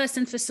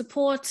person for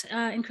support,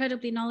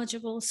 incredibly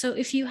knowledgeable. So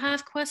if you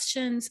have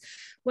questions,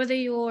 whether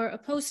you're a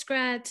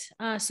postgrad,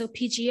 so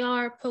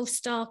PGR,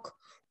 postdoc,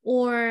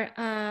 or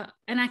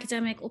an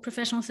academic or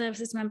professional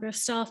services member of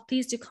staff,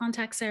 please do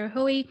contact Sarah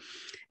Hoey.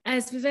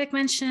 As Vivek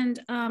mentioned,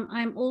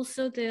 I'm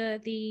also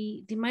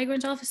the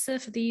migrant officer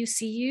for the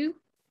UCU.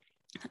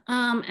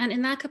 And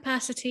in that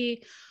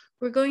capacity,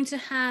 we're going to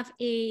have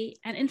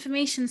an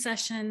information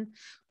session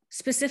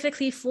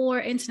specifically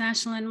for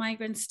international and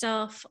migrant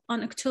staff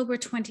on October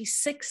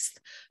 26th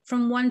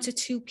from 1 to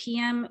 2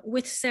 p.m.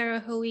 with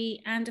Sarah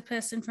Hoey and a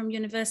person from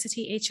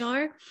University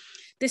HR.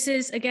 This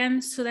is,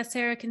 again, so that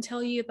Sarah can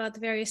tell you about the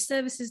various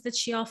services that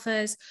she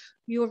offers,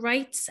 your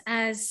rights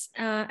as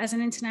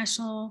an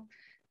international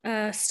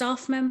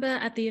staff member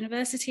at the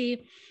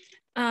university.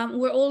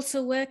 We're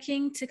also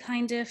working to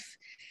kind of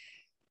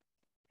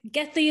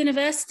get the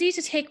university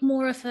to take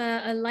more of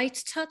a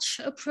light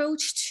touch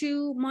approach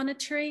to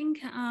monitoring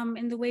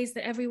in the ways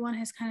that everyone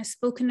has kind of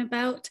spoken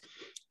about.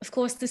 Of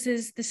course, this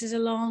is a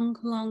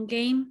long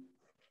game.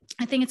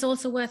 I think it's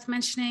also worth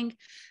mentioning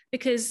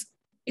because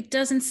it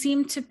doesn't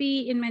seem to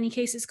be in many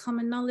cases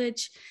common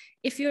knowledge.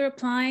 If you're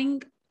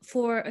applying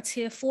for a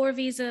tier 4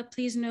 visa,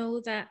 please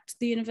know that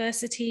the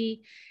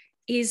university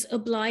is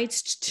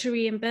obliged to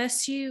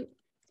reimburse you.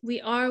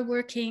 We are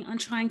working on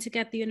trying to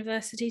get the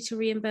university to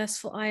reimburse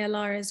for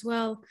ILR as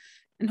well.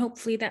 And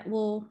hopefully that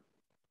will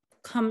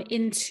come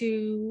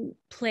into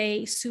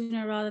play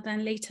sooner rather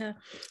than later.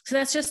 So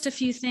that's just a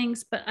few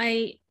things, but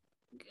the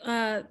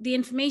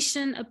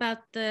information about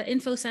the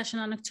info session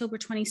on October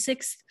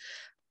 26th,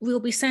 we'll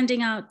be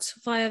sending out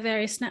via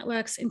various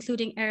networks,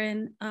 including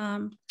Erin,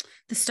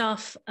 the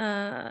staff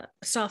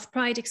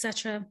Pride,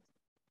 etc.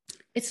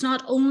 It's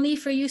not only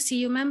for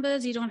UCU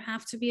members. You don't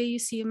have to be a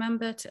UCU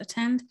member to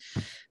attend.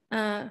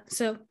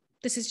 So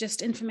this is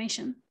just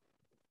information.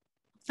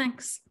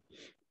 Thanks.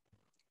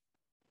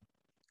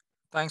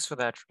 Thanks for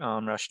that,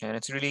 Rashni. And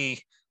it's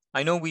really,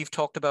 I know we've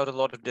talked about a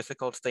lot of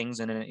difficult things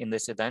in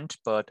this event,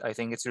 but I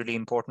think it's really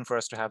important for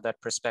us to have that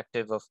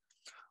perspective of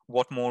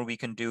what more we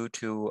can do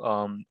to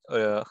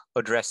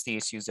address the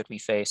issues that we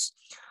face.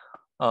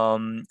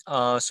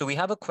 So we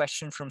have a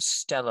question from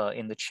Stella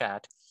in the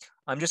chat.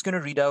 I'm just going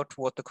to read out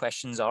what the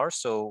questions are,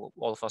 so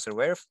all of us are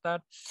aware of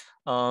that.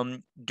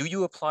 Do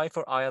you apply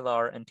for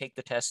ILR and take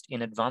the test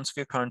in advance of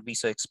your current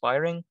visa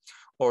expiring,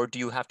 or do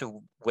you have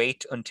to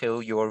wait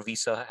until your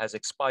visa has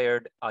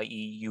expired,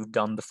 i.e. you've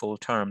done the full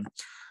term?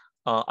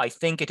 I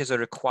think it is a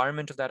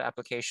requirement of that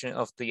application,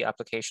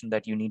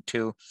 that you need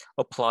to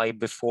apply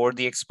before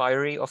the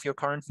expiry of your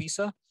current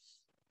visa.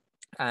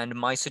 And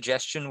my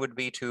suggestion would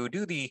be to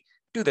do the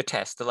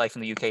test, the Life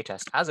in the UK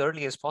test, as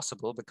early as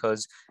possible,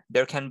 because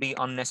there can be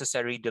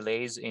unnecessary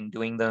delays in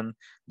doing them.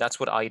 That's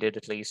what I did,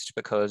 at least,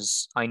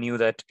 because I knew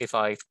that if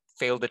I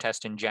failed the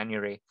test in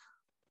January,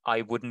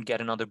 I wouldn't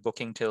get another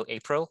booking till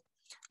April,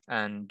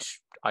 and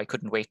I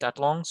couldn't wait that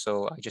long.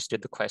 So I just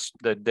did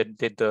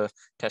the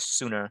test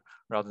sooner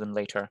rather than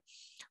later,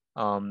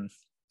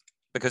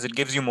 because it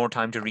gives you more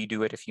time to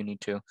redo it if you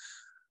need to.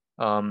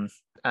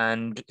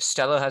 And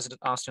Stella has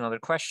asked another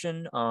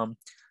question.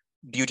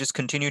 Do you just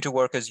continue to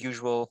work as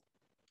usual?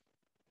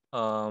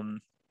 How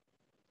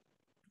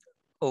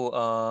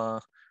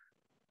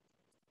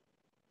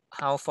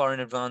far in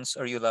advance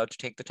are you allowed to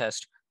take the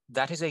test?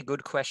 That is a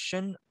good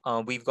question.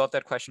 We've got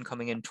that question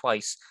coming in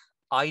twice.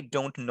 I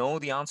don't know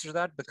the answer to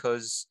that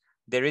because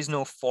there is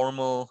no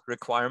formal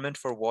requirement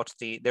for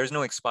there's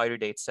no expiry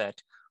date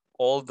set.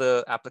 All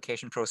the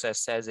application process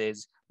says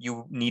is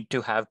you need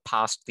to have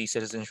passed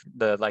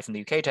the Life in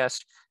the UK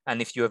test.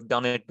 And if you have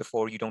done it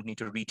before, you don't need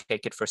to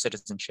retake it for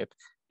citizenship.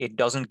 It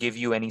doesn't give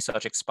you any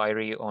such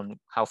expiry on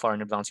how far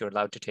in advance you're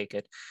allowed to take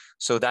it.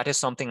 So that is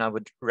something I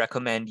would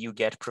recommend you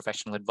get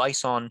professional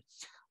advice on,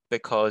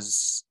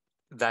 because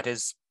that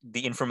is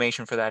the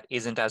information for that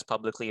isn't as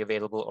publicly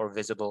available or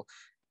visible.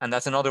 And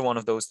that's another one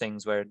of those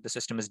things where the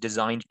system is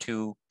designed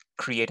to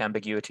create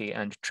ambiguity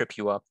and trip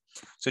you up.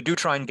 So do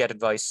try and get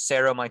advice.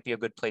 Sarah might be a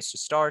good place to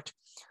start.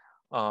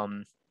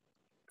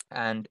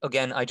 And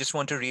again, I just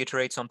want to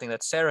reiterate something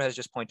that Sarah has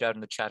just pointed out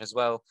in the chat as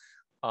well.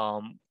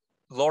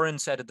 Lauren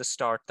said at the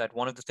start that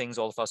one of the things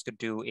all of us could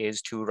do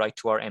is to write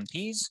to our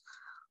MPs.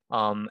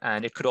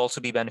 And it could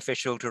also be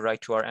beneficial to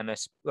write to our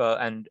MS.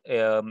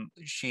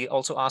 She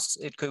also asks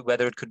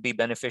whether it could be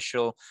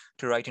beneficial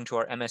to write into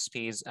our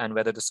MSPs and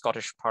whether the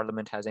Scottish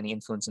Parliament has any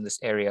influence in this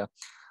area.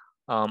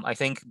 I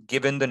think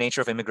given the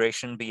nature of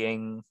immigration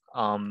being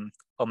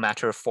a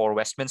matter for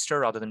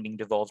Westminster rather than being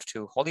devolved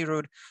to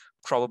Holyrood,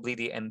 probably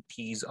the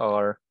MPs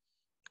are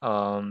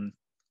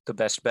the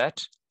best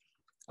bet.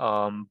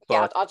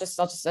 Yeah, I'll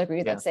just agree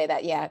with that. Say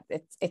that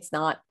it's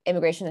not,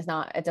 immigration is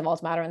not a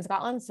devolved matter in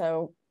Scotland,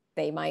 so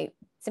they might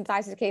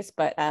sympathize with the case,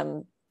 but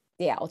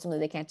yeah, ultimately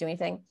they can't do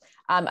anything.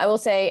 I will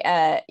say,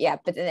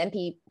 but an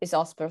MP is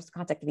also supposed to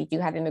contact if you do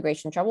have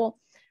immigration trouble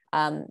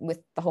with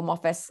the Home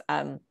Office.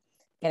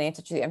 Getting in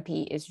touch with the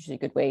MP is usually a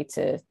good way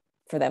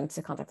for them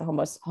to contact the Home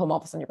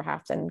Office on your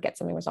behalf and get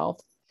something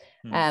resolved.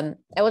 I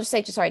will just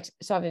say, sorry,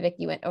 so Vivek,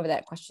 you went over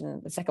that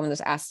question. The second one was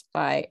asked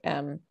by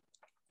Selli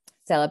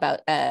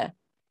about do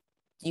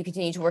you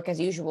continue to work as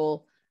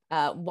usual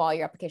while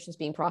your application is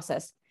being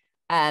processed?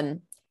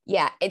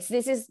 This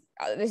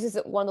is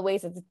one of the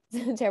ways that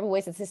the terrible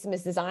ways that the system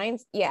is designed.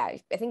 Yeah,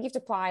 I think you have to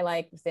apply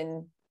like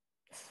within,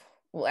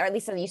 well, or at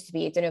least it used to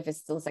be, I don't know if it's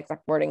still this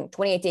exact wording,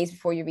 28 days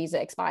before your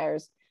visa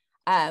expires.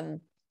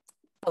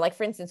 But like,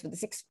 for instance, with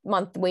the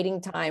 6-month waiting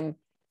time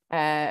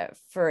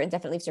for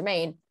indefinite leave to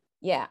remain,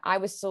 I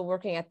was still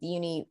working at the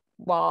uni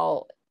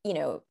while,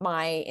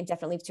 my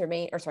indefinite leave to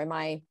remain,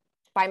 my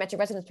biometric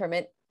residence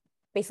permit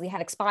basically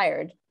had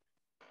expired.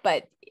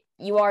 But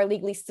you are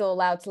legally still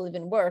allowed to live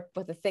and work,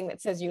 but the thing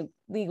that says you're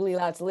legally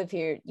allowed to live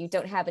here, you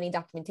don't have any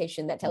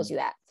documentation that tells you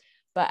that.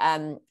 But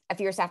if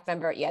you're a staff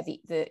member,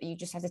 you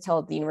just have to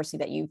tell the university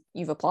that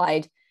you've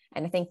applied,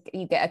 and I think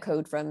you get a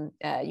code from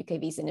UK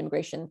Visa and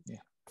Immigration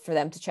for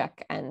them to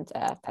check, and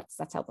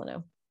that's helpful to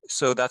know.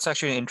 So that's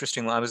actually an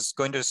interesting one. I was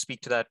going to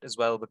speak to that as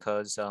well,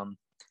 because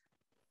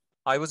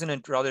I was in a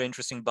rather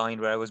interesting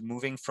bind where I was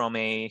moving from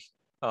a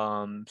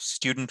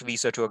student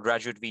visa to a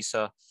graduate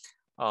visa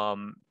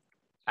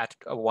at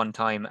one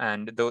time,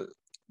 and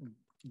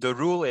the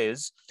rule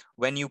is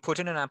when you put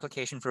in an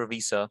application for a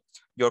visa,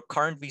 your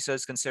current visa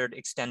is considered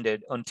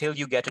extended until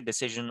you get a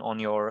decision on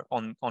your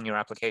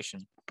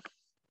application.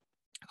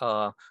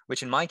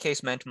 Which in my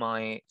case meant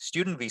my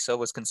student visa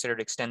was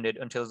considered extended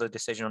until the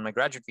decision on my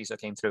graduate visa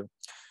came through,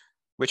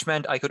 which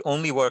meant I could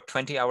only work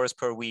 20 hours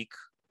per week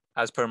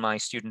as per my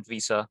student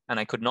visa, and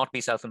I could not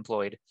be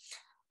self-employed,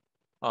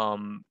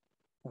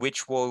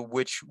 which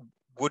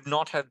would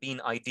not have been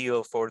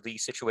ideal for the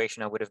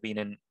situation I would have been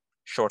in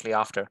shortly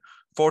after.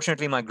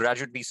 Fortunately, my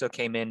graduate visa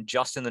came in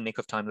just in the nick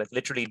of time, like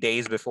literally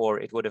days before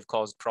it would have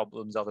caused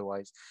problems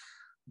otherwise.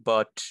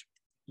 But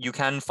you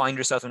can find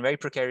yourself in very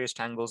precarious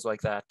tangles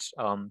like that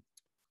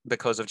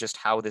because of just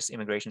how this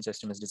immigration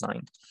system is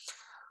designed.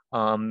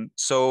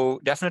 So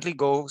definitely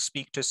go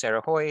speak to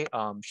Sarah Hoy.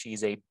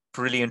 She's a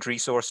brilliant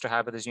resource to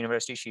have at this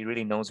university. She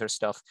really knows her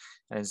stuff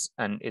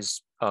and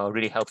is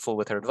really helpful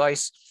with her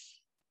advice.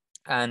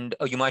 And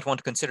you might want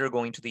to consider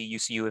going to the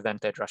UCU event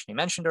that Rashni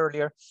mentioned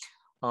earlier.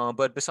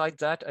 But besides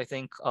that, I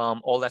think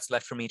all that's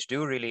left for me to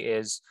do really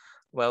is,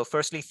 well,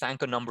 firstly,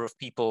 thank a number of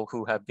people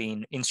who have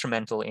been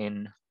instrumental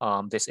in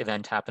this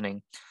event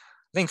happening.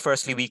 I think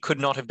firstly, we could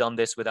not have done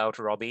this without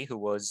Robbie, who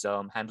was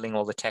handling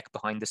all the tech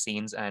behind the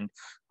scenes and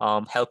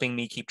helping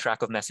me keep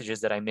track of messages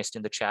that I missed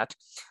in the chat.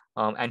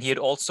 And he had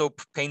also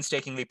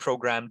painstakingly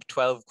programmed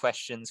 12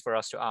 questions for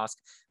us to ask.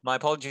 My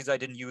apologies, I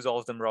didn't use all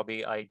of them,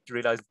 Robbie. I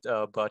realized,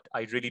 but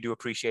I really do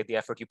appreciate the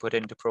effort you put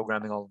into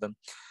programming all of them.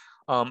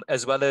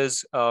 As well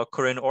as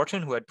Corinne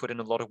Orton, who had put in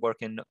a lot of work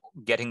in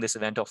getting this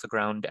event off the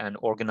ground and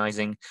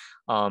organizing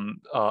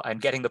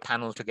and getting the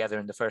panel together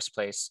in the first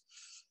place.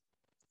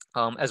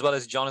 As well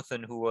as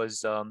Jonathan, who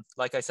was,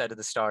 like I said at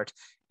the start,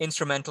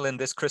 instrumental in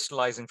this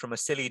crystallizing from a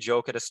silly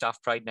joke at a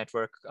Staff Pride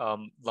Network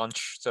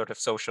lunch sort of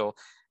social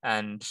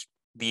and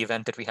the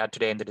event that we had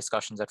today and the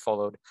discussions that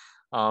followed.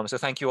 So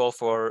thank you all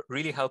for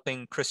really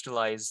helping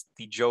crystallize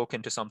the joke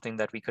into something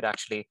that we could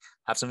actually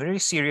have some very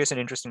serious and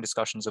interesting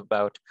discussions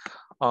about.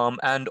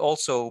 And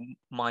also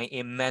my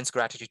immense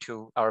gratitude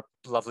to our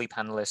lovely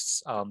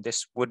panelists.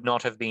 This would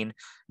not have been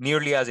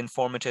nearly as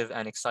informative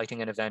and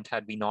exciting an event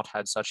had we not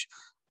had such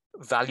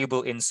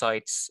valuable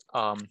insights,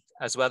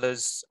 as well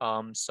as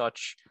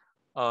such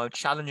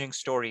challenging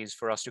stories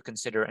for us to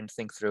consider and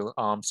think through.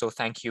 So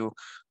thank you,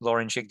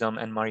 Lauren,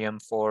 Cigdem, and Maryam,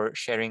 for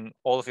sharing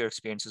all of your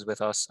experiences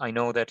with us. I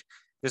know that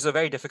this is a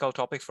very difficult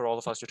topic for all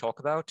of us to talk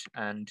about,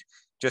 and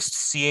just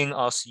seeing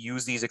us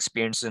use these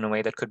experiences in a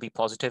way that could be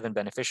positive and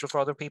beneficial for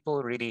other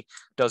people really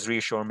does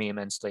reassure me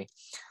immensely.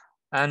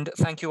 And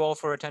thank you all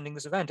for attending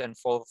this event and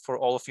for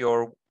all of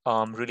your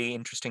really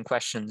interesting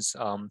questions.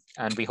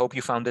 And we hope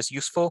you found this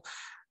useful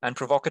and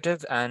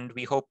provocative, and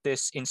we hope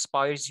this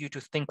inspires you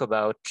to think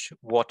about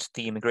what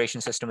the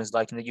immigration system is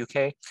like in the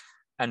UK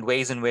and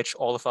ways in which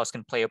all of us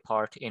can play a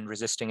part in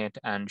resisting it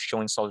and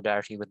showing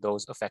solidarity with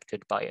those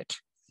affected by it.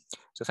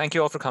 So thank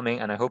you all for coming,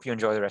 and I hope you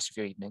enjoy the rest of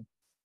your evening.